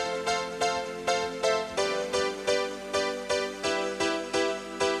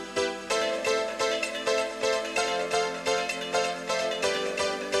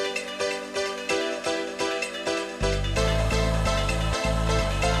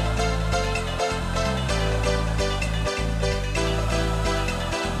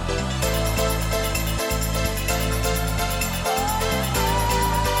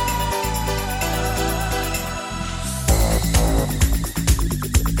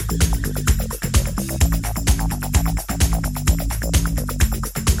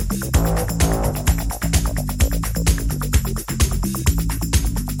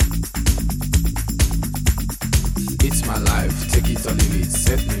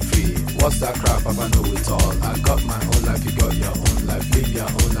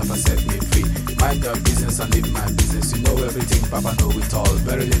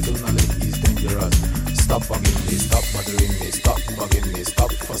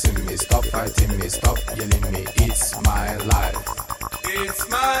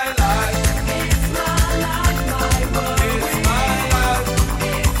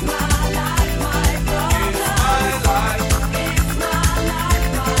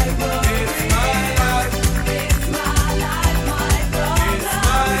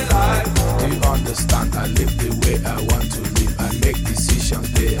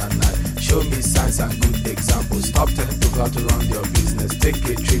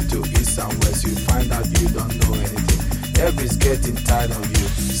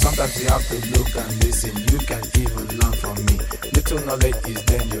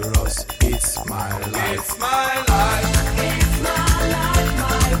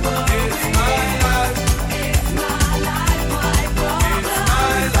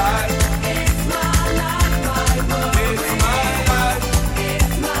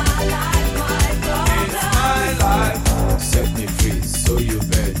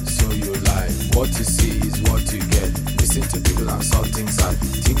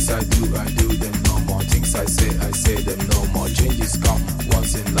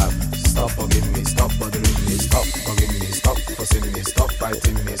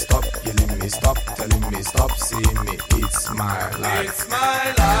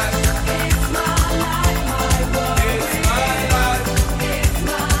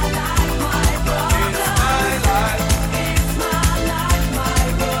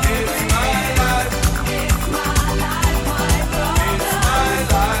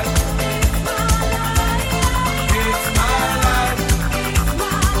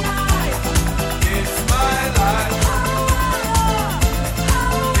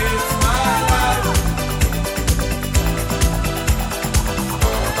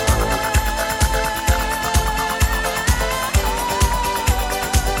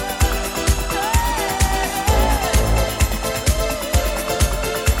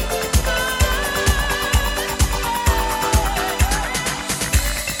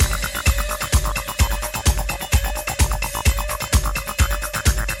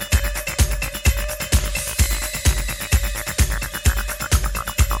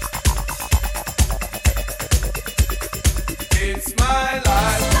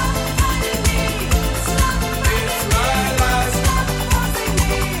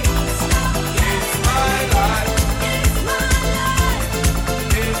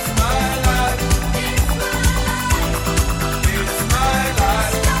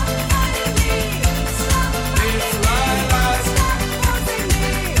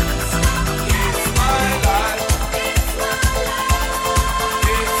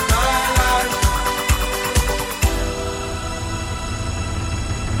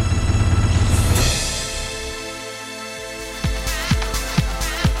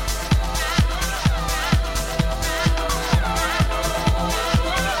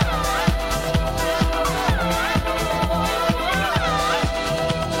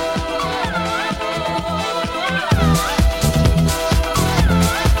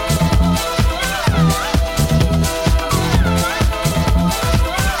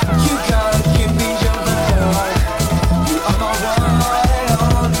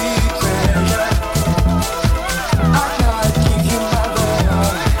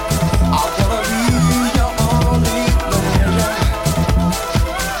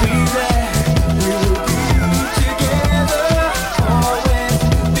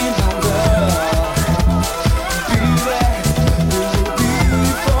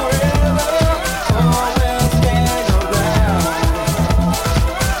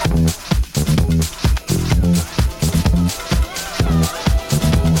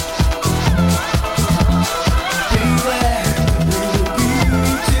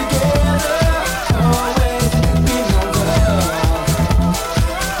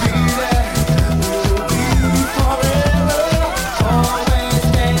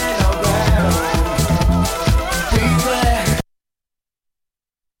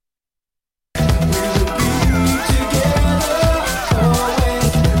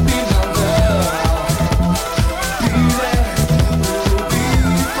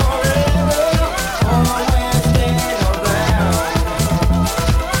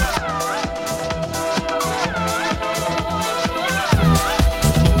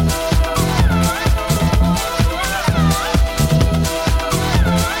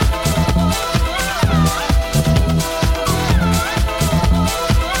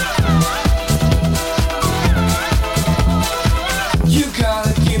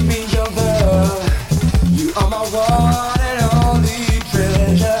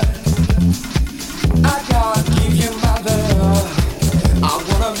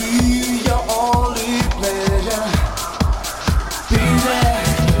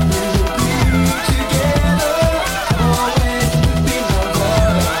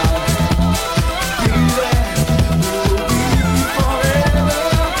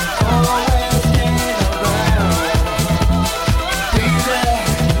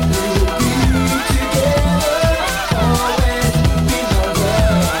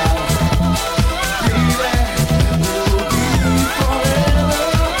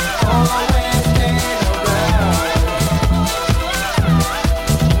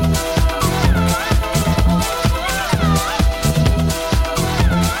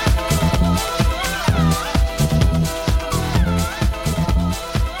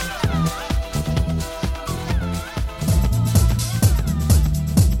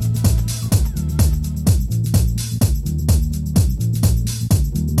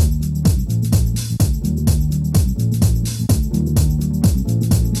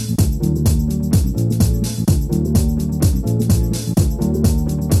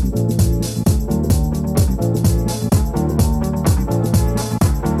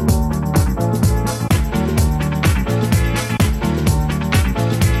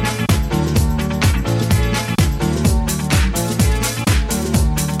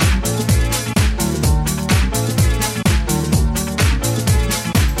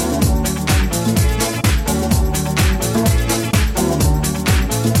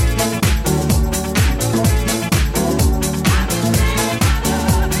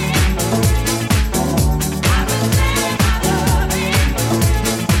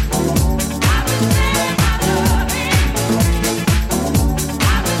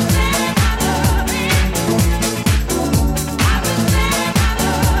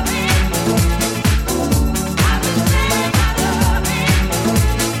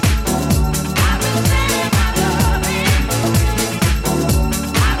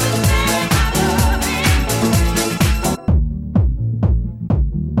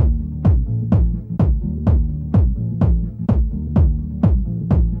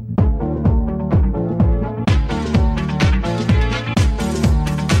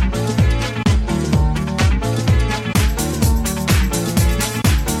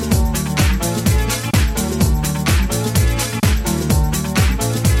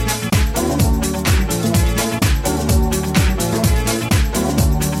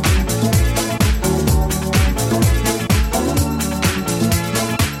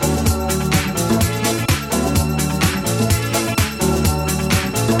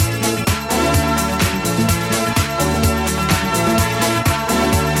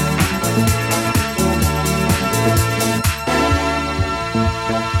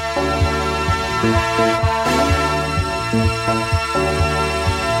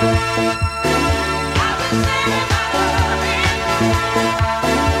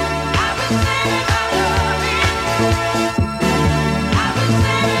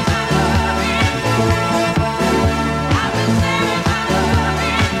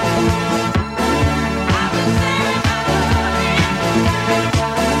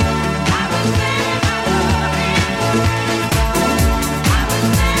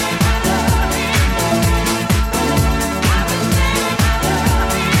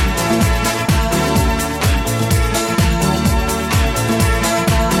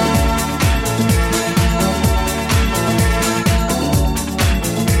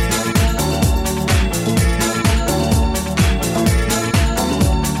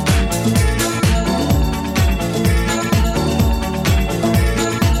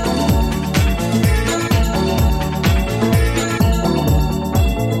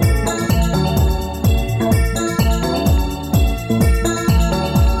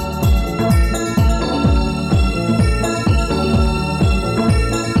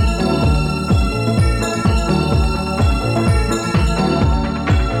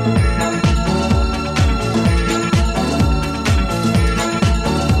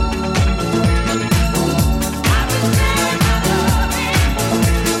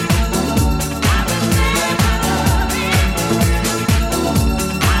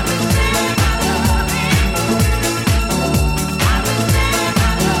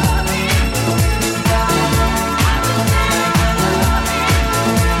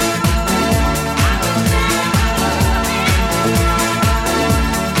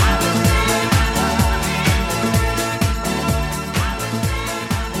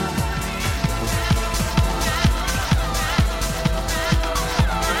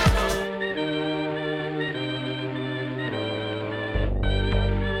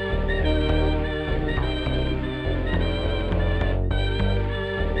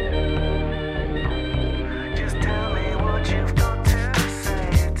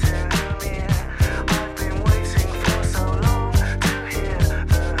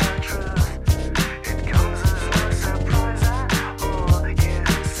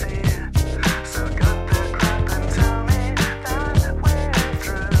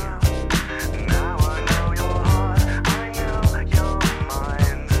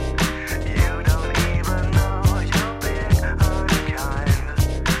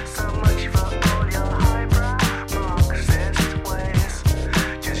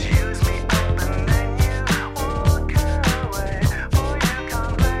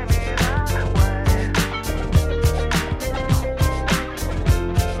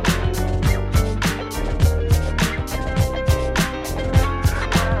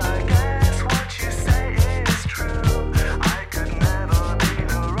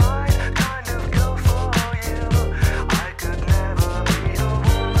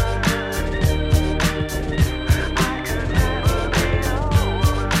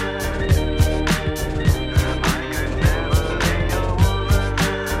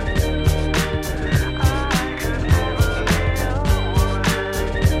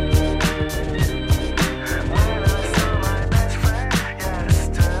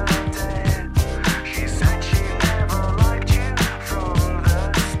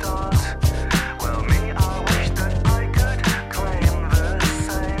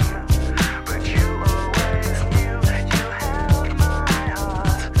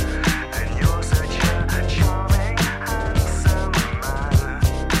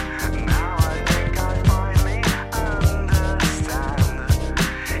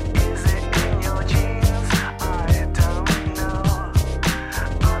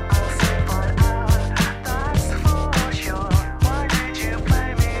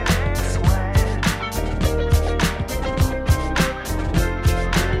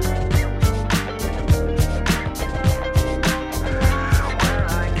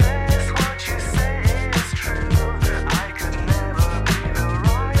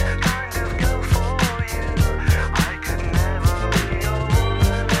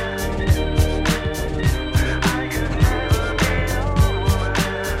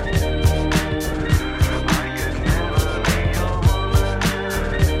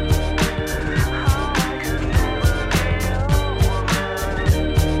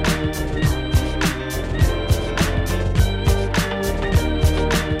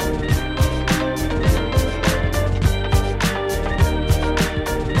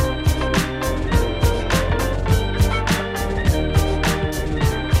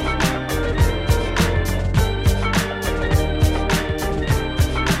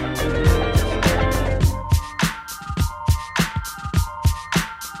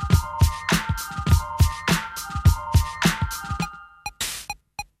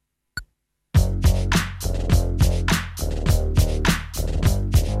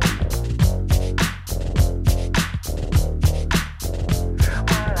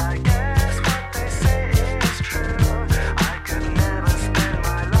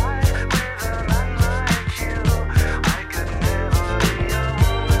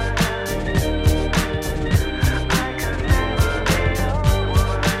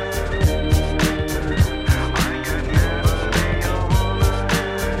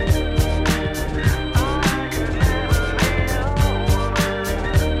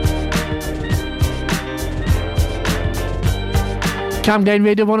 Cam Glen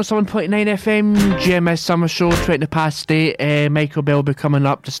Radio 107.9 FM, GMS Summer Show, 20 past 8. Michael Bell will be coming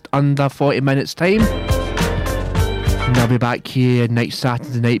up just under 40 minutes time. And I'll be back here next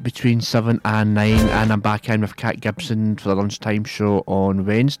Saturday night between 7 and 9. And I'm back in with Kat Gibson for the lunchtime show on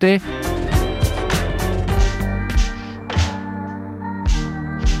Wednesday.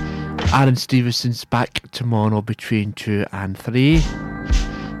 Aaron Stevenson's back tomorrow between 2 and 3.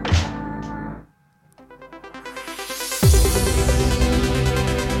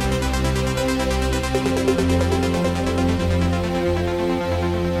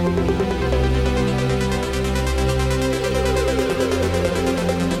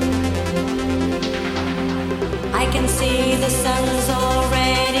 I can see the sun's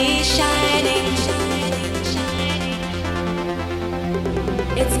already shining.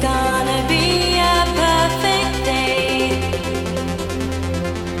 It's gonna be a perfect day.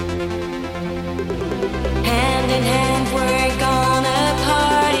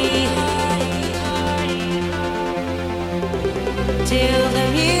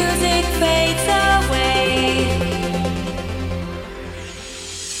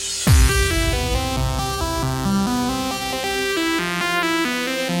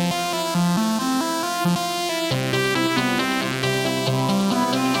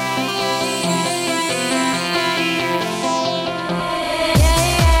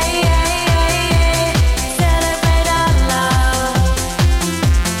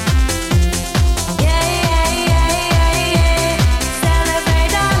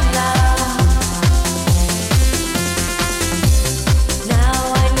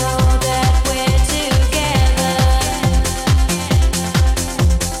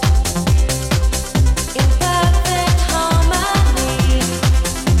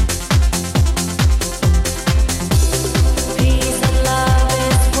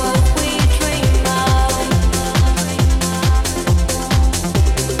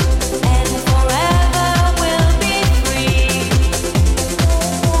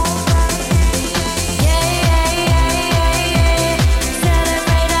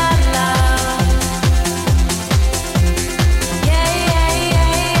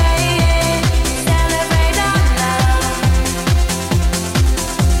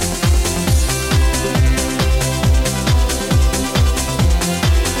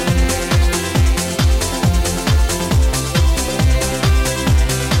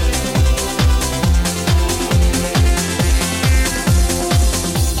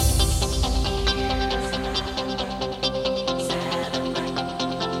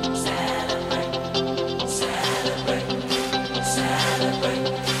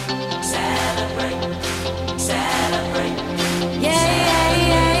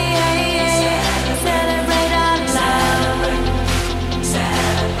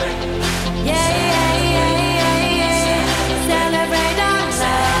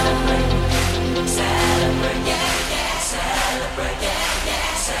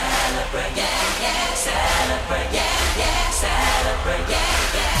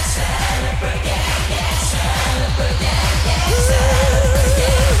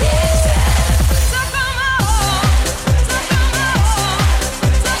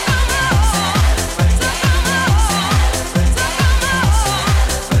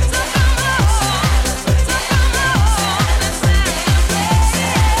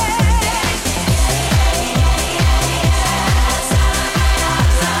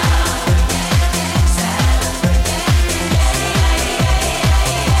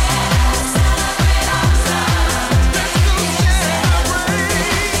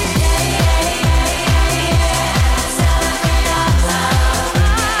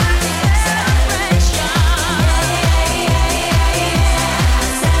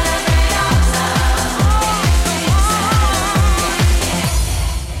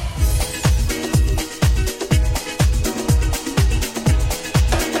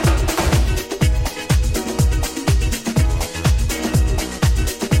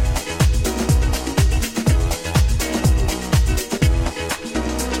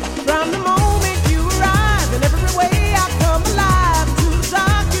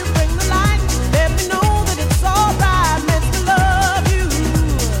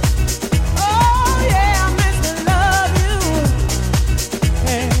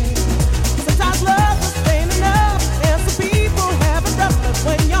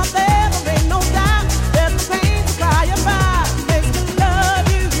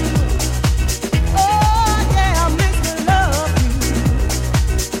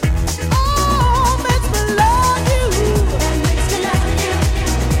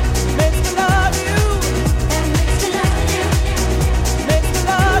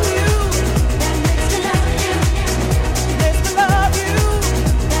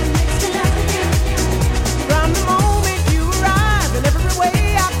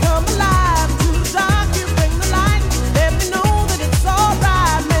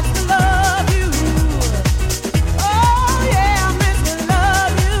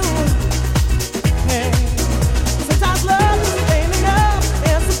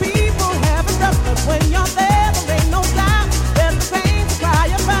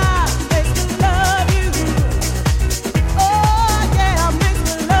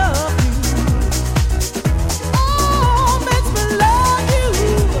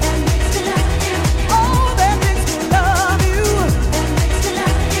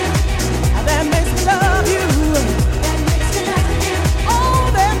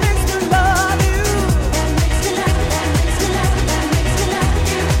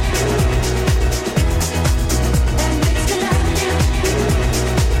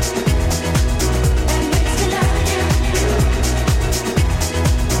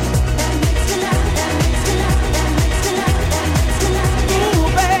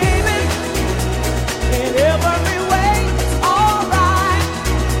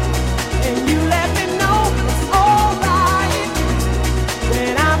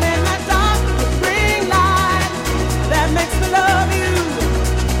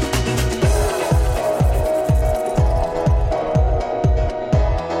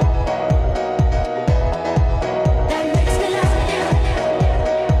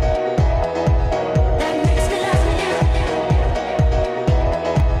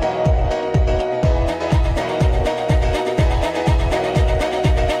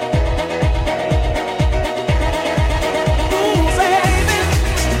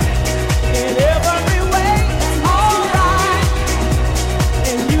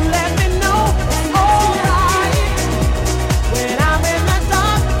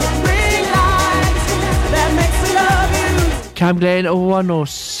 Camglen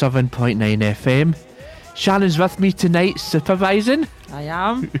 107.9 FM. Shannon's with me tonight supervising. I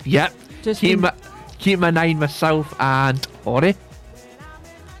am. Yep. Just keep been- an eye on myself and Ori.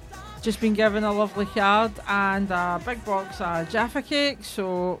 Just been given a lovely card and a big box of Jaffa cakes,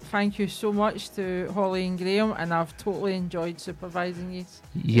 so thank you so much to Holly and Graham, and I've totally enjoyed supervising you.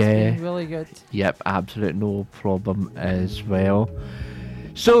 Yeah. It's been really good. Yep, absolute no problem as well.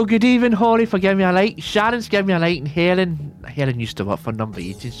 So good evening, Holly, for giving me a like. Sharon's giving me a like, and Helen used to work for number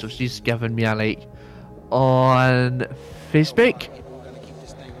 18, so she's giving me a like on Facebook.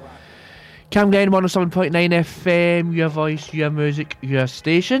 Camglen 107.9 FM, your voice, your music, your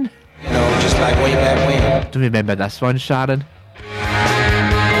station. You know, just like way back when. Do you remember this one, Sharon?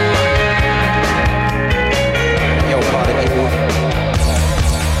 Yo, party people.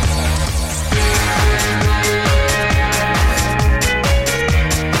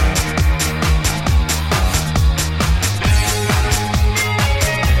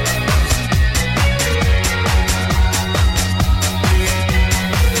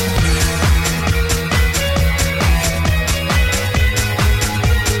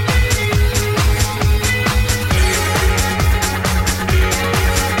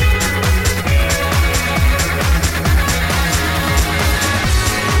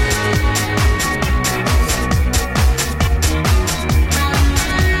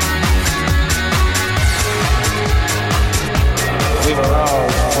 We were all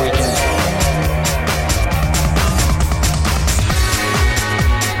freaking.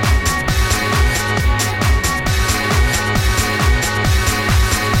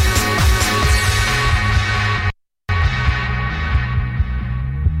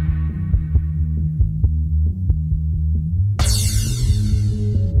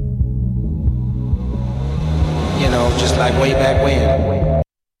 You know, just like way back when.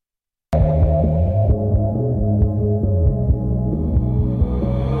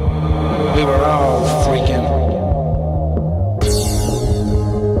 We were all freaking.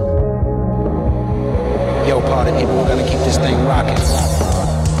 Yo, party people, we're gonna keep this thing rocking.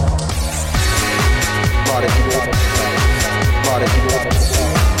 Party people. Party people.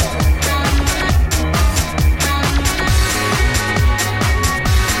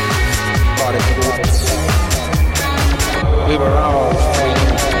 Party people. We were all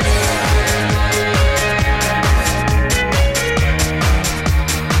freaking.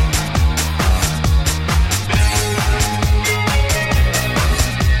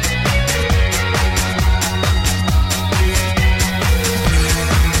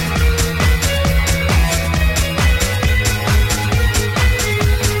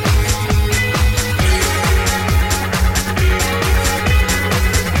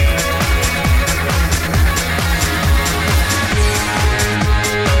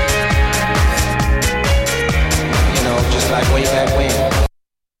 You know, just like way back when.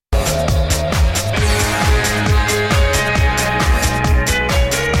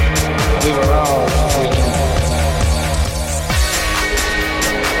 We were all freaking.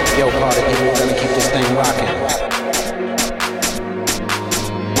 Yo, party people, we're gonna keep this thing rocking.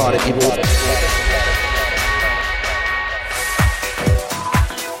 Party people.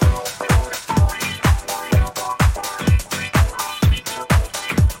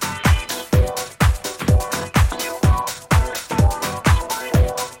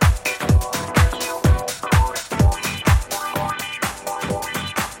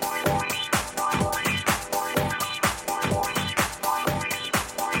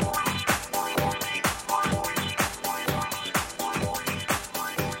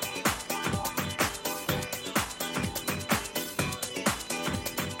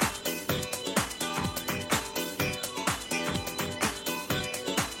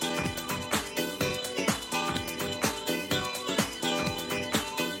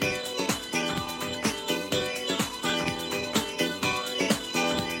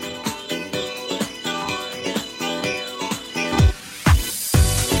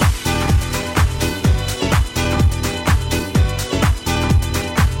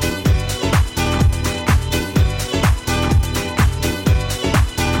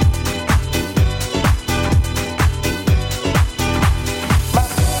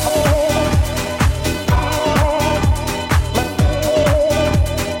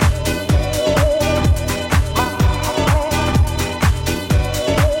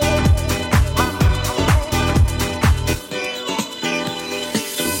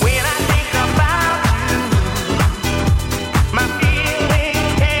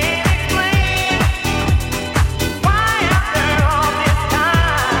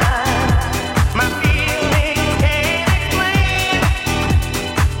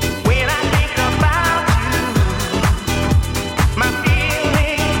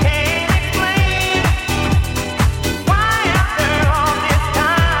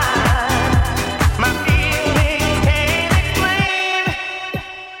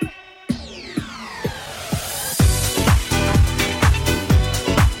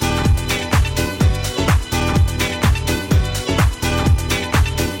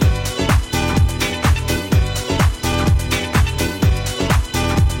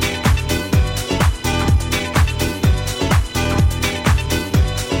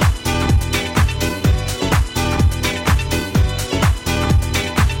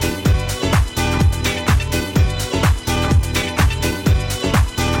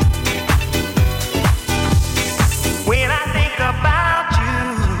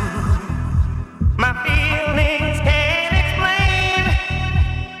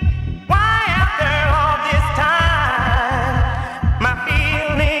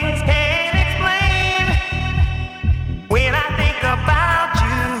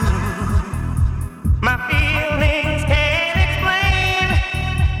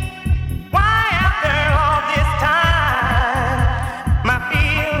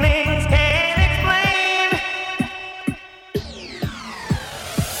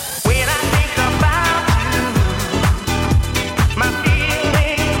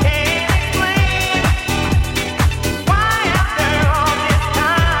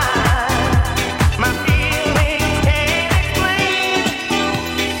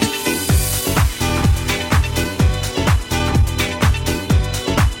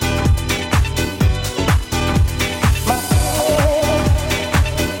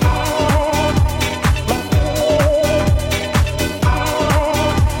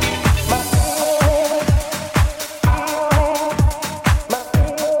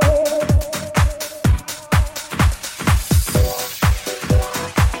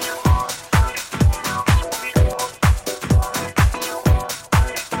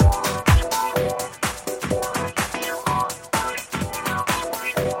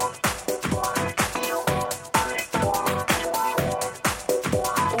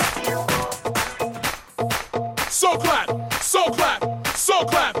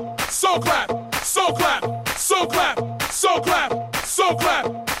 so clap, so clap, so clap, so clap, so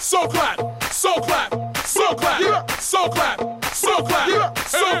clap, so clap, so clap, so clap, so clap, so clap,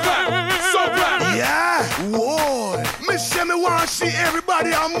 so clap, so clap. Yeah, whoa. Me say me want to see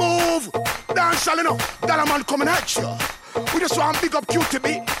everybody a move. Dance all enough, that a man coming at you. We just want to big up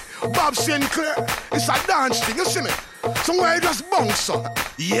QTB, Bob Sinclair. It's a dance thing, you see me? Somewhere you just bounce up.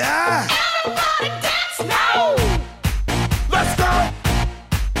 Yeah. Everybody dance now. Let's go.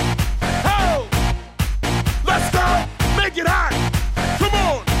 Ho. Let's go. Make it hot. Come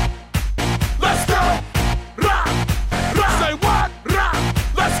on. Let's go. Rock. Rock. Say what? Rock.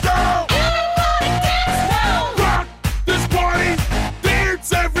 Let's go. Everybody dance now. Rock this party.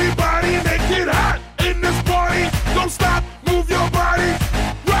 Dance everybody. Make it hot in this party. Don't stop. Move your body.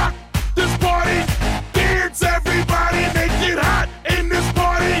 Rock this party. Dance everybody. Make it hot in this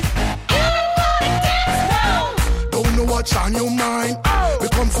party. Everybody dance now. Don't know what's on your mind. We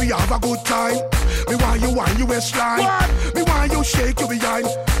come for you, have a good time. Me want you on your waistline. Me want you shake your behind.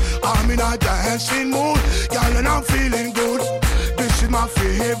 I'm in a dancing mood, girl, and I'm feeling good. This is my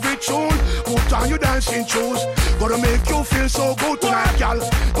favorite tune. Put on your dancing shoes. Gonna make you feel so good tonight, girl.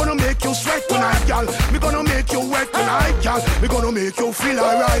 Gonna make you sweat tonight, girl. Me gonna make you wet tonight, girl. Me gonna make you feel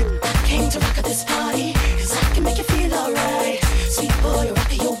alright. I came to rock at this party, 'cause I can make you feel alright. Sweet boy,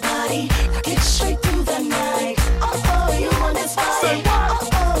 rock your body, rock it straight through the night. Oh, you want this body?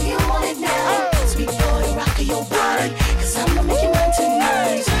 Oh, you want it now? Sweet boy, rock your body, 'cause I'm gonna make you mine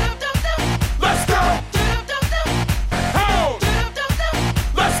tonight. Let's go. Ho.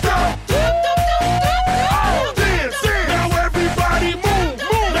 Let's go. Oh, dance. Now everybody move.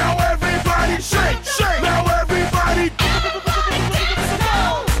 Now everybody shake. Now everybody.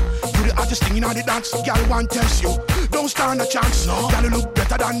 You the hottest thing in all the dance, girl, want test you. Don't stand a chance, no. Girl, you look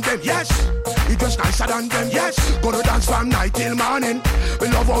better than them, yes. You dress nicer than them, yes. Gonna dance from night till morning. We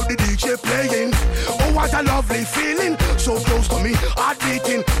love how the DJ playing. Oh, what a lovely feeling. So close to me, heart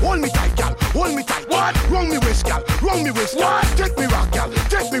beating. Hold me tight, girl, hold me tight. What? Wrong me waist, girl, wrong me waist, girl. Take me rock, girl,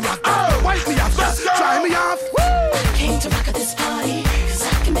 take me rock, girl. Wipe me off, Let's go. try me off. I came to rock at this party, 'cause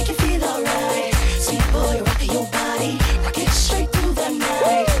I can make you feel alright. Sweet boy, rock your body, rock it straight through the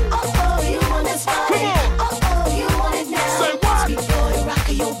night. Oh, you want this body? Oh, you want it now? Say what? Sweet boy, rock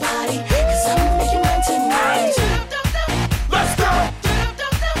your body, 'cause I'm gonna make you mine tonight. Let's go.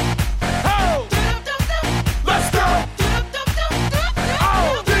 Ho. Let's go.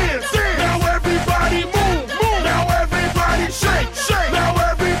 Oh, dance. Now everybody move. Now everybody shake. Now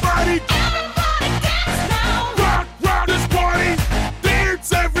everybody. Dance now. Rock this party.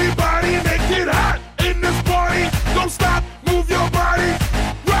 Dance everybody. Make it hot in this party. Don't stop. Move your body.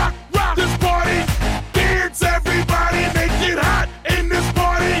 Rock this party. Dance everybody. Make it hot in this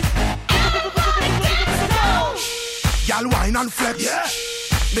party. Girl, wine and flex, yeah.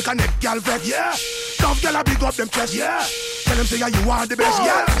 Make a neck, girl, vex, yeah. Tough girl, I big up them chest, yeah. Tell them say yeah, you are the best,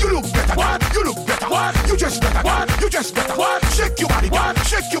 yeah. You look better, what? You look better, what? You just better, what? You just better, what? Shake your body, what?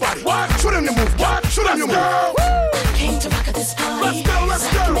 Shake your body, what? Show them you move, what? Show them you move. I came to rock at this party. Let's go, let's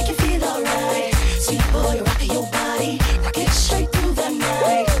 'cause I can go. make you feel alright. Sweet boy, rock your body, rock it straight through the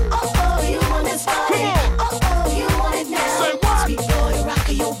night. Oh, you want this body? Oh, you want it now? Say what? Sweet boy, rock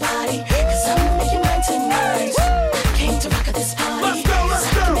your body, 'cause I'm gonna make you mine tonight. I came to rock at this party. Let's go, let's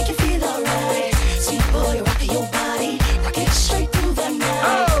 'cause I can go. make you feel alright. Sweet boy, rock your body, rock it straight through the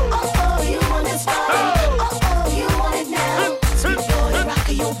night. Oh, you want this body? Oh, you want it now? Sweet boy, rock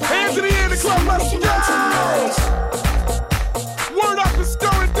your body. Hands in the air in the club, I'm gonna let's make you mine go. tonight. Word up, it's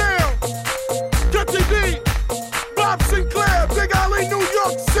going down. Get TD. Bob Sinclair, Big Alley, New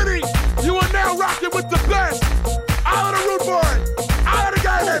York City. You are now rocking with the best. Out of the rude boy. Out of the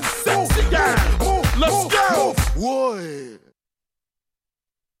guy that's sexy guy. Let's go. Whoa.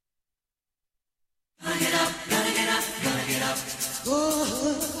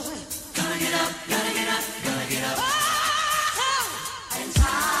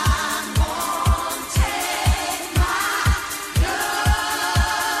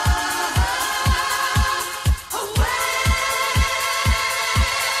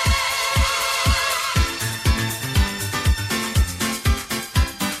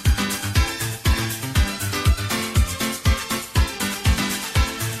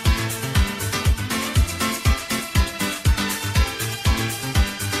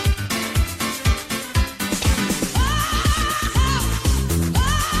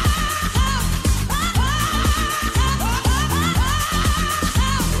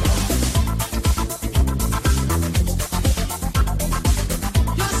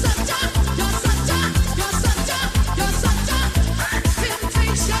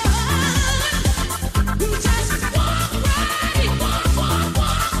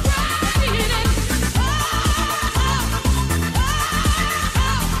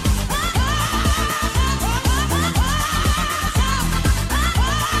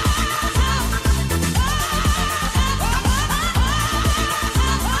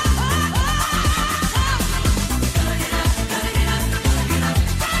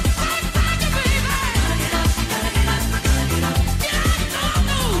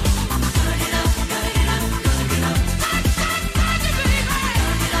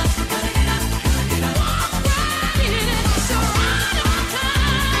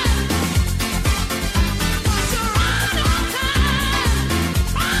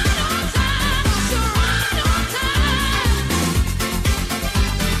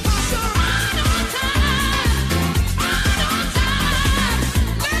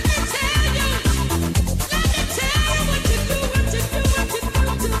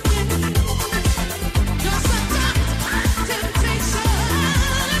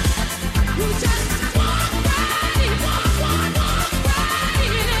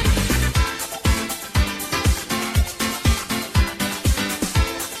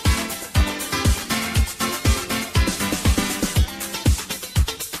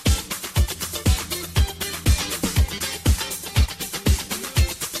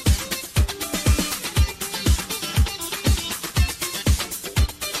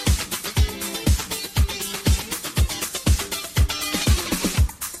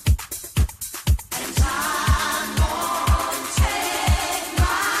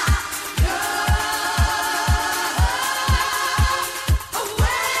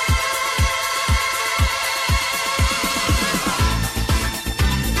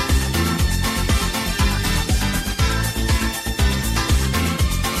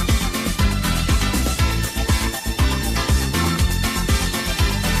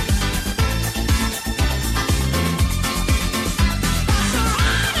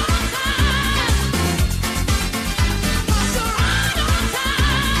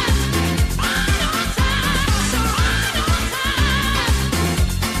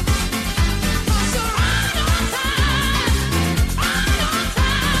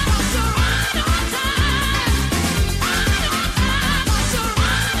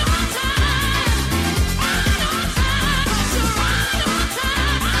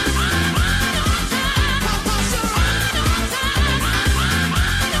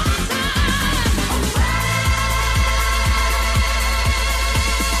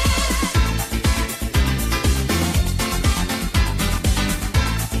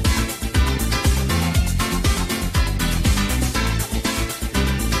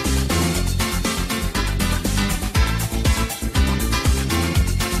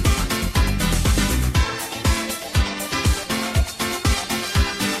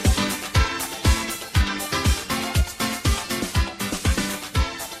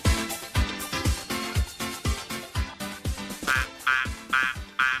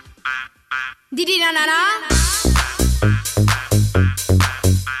 Didi na na na.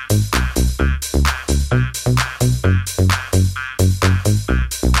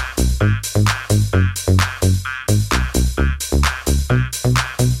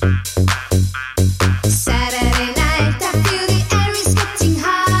 Saturday night, I feel the air is getting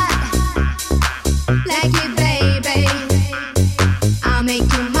hot. Like it, baby. I'll make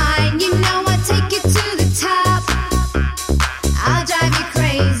you mine. You know I'll take it to the top. I'll drive you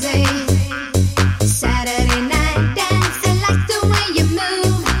crazy. Saturday night dance, I like the way you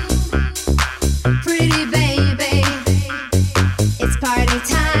move. Pretty baby. It's party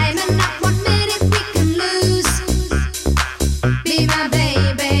time and not 1 minute we can lose. Be my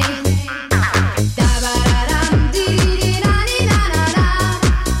baby.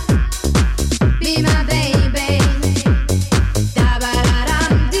 Be my baby.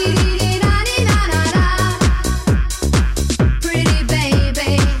 Pretty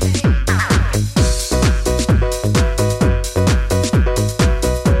baby.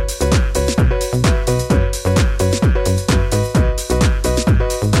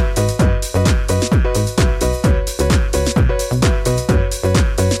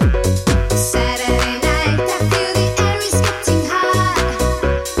 Saturday night, I feel the air is getting hot.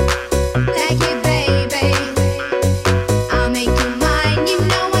 Like it, baby. I'll make you mine. You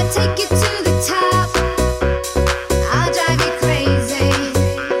know I'll take it to the top. I'll drive you crazy.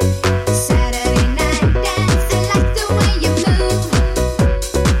 Saturday night dance, I like the way you move.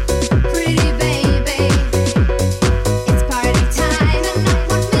 Pretty baby. It's party time and not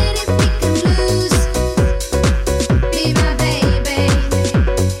 1 minute we can lose. Be my baby.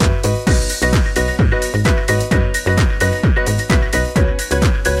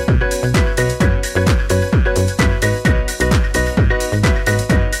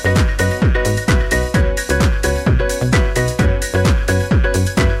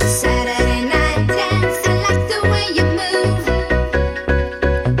 Saturday night dance, I like the way you move.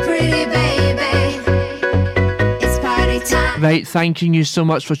 Pretty baby. It's party time. Right, thanking you so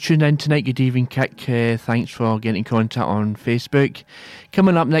much for tuning in tonight. Good evening, Kick. Thanks for getting in contact on Facebook.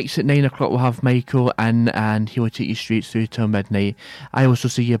 Coming up next at 9 o'clock, we'll have Michael in and he'll take you straight through till midnight. I also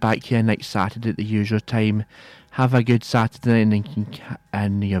see you back here next Saturday at the usual time. Have a good Saturday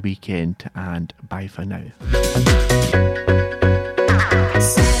and your weekend, and bye for now.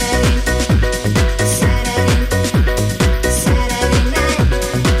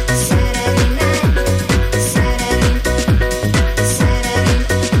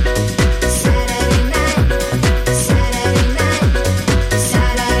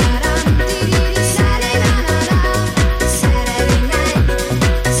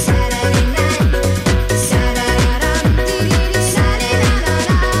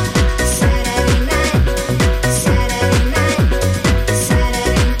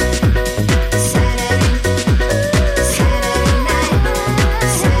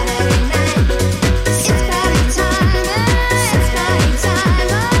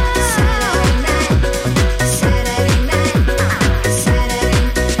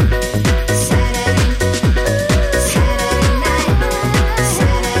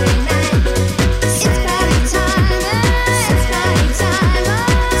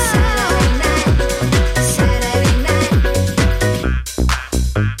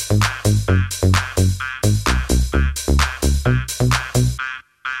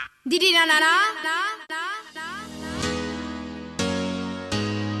 Didi na na na.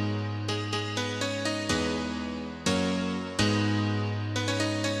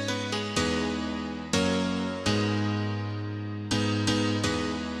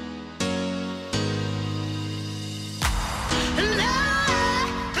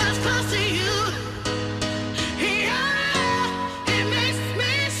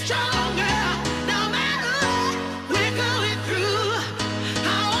 We're going through. I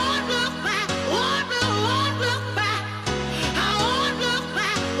won't look back, won't look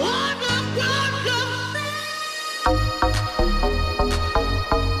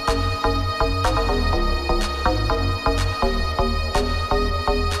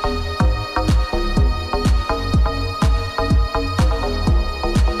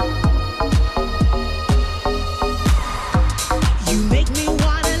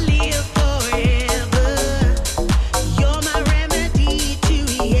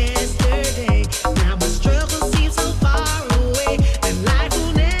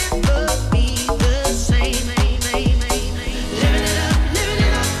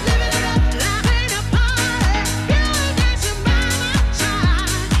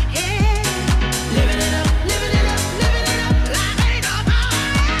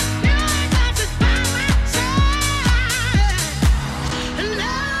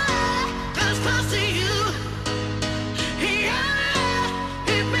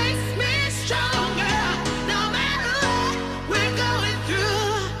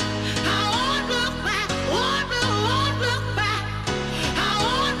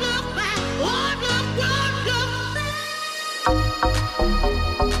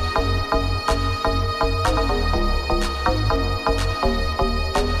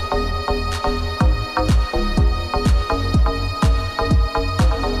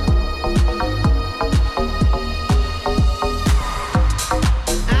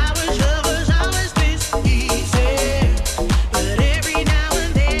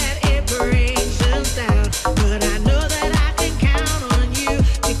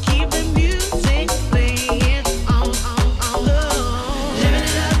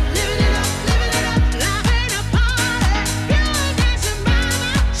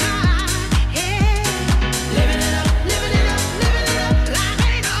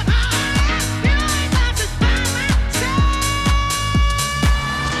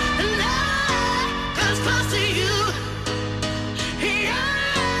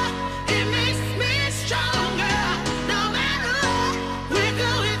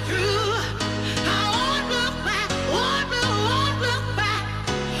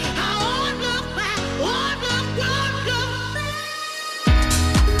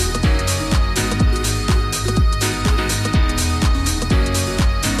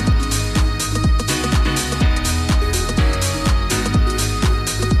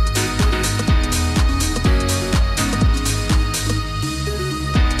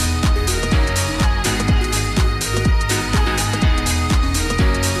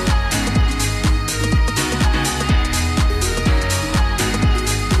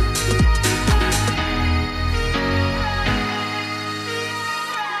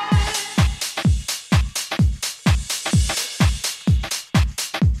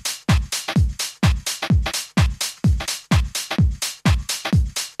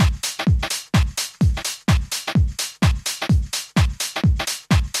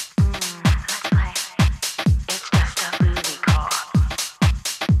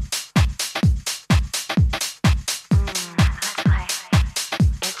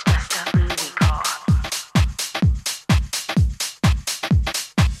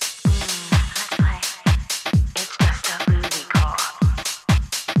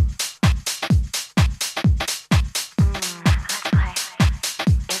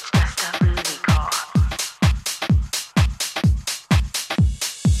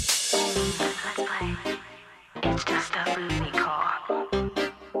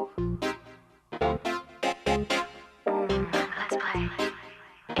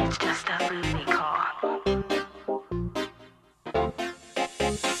just a booty call.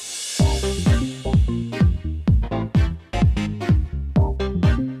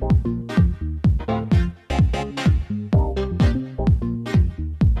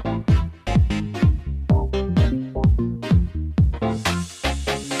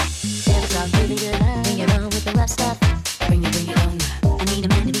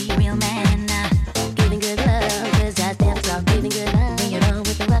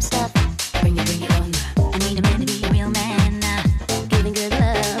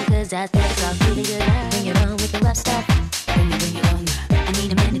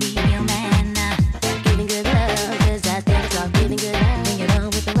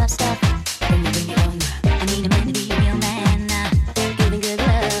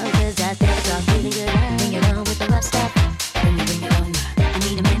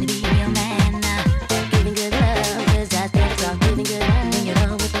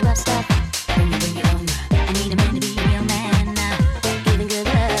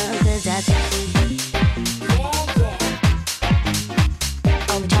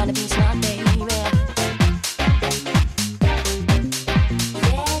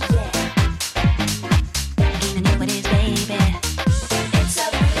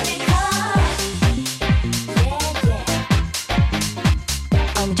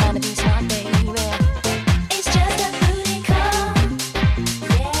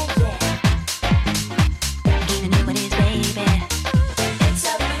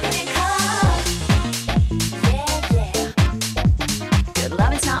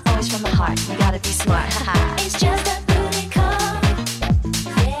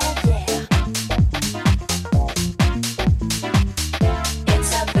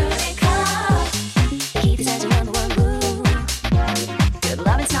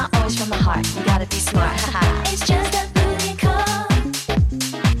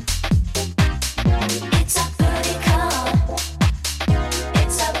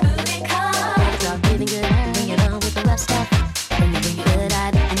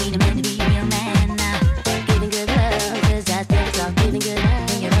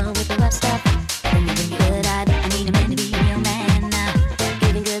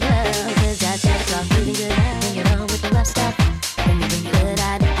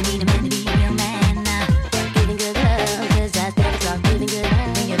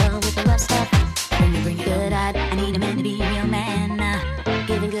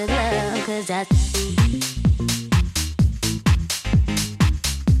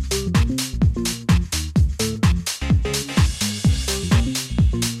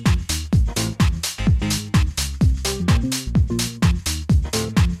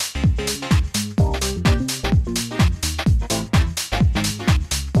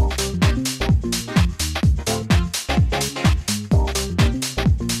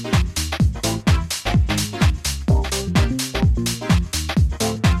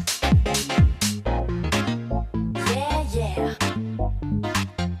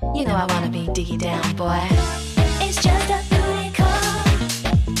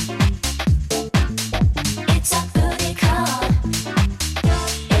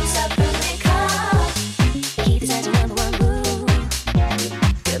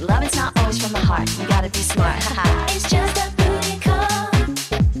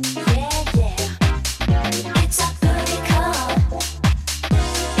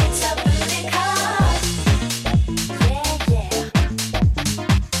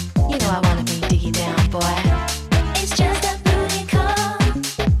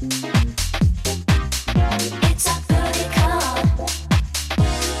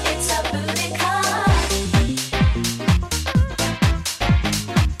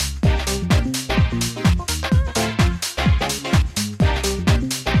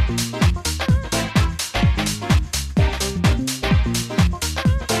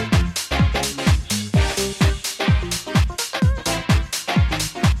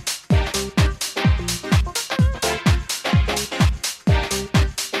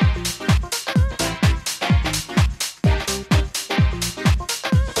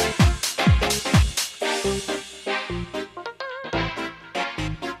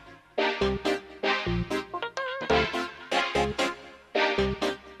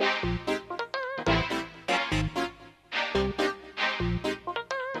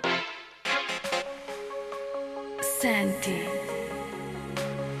 Senti,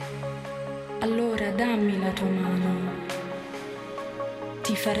 allora dammi la tua mano,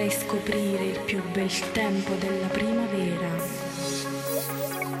 ti farei scoprire il più bel tempo della primavera.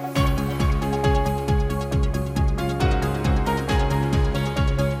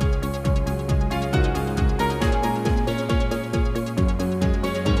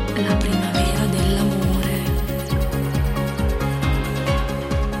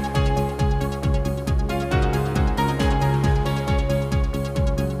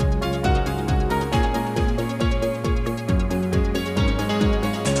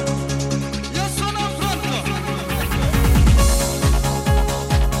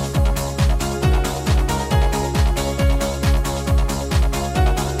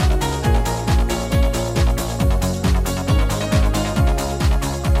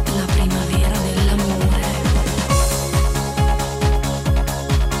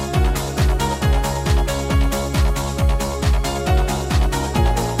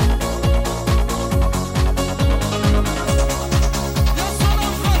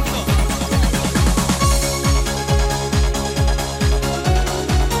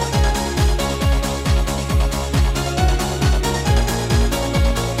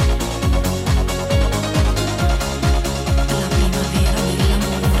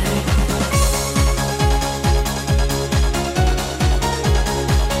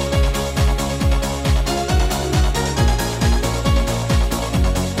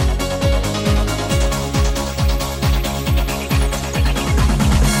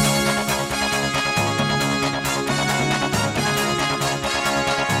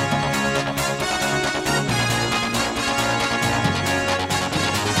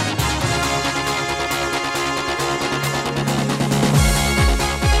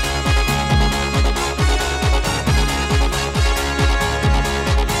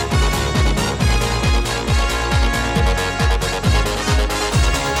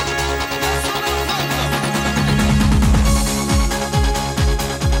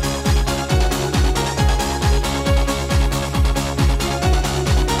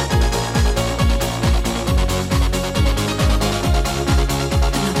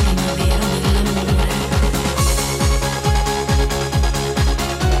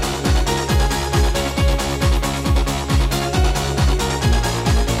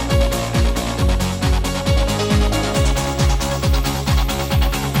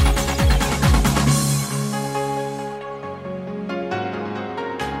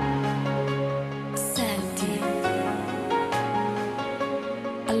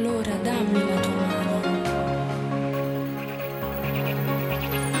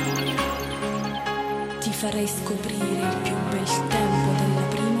 farei scoprire il più bel tempo della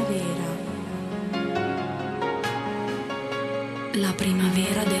primavera. La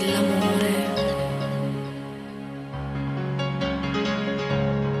primavera dell'amore.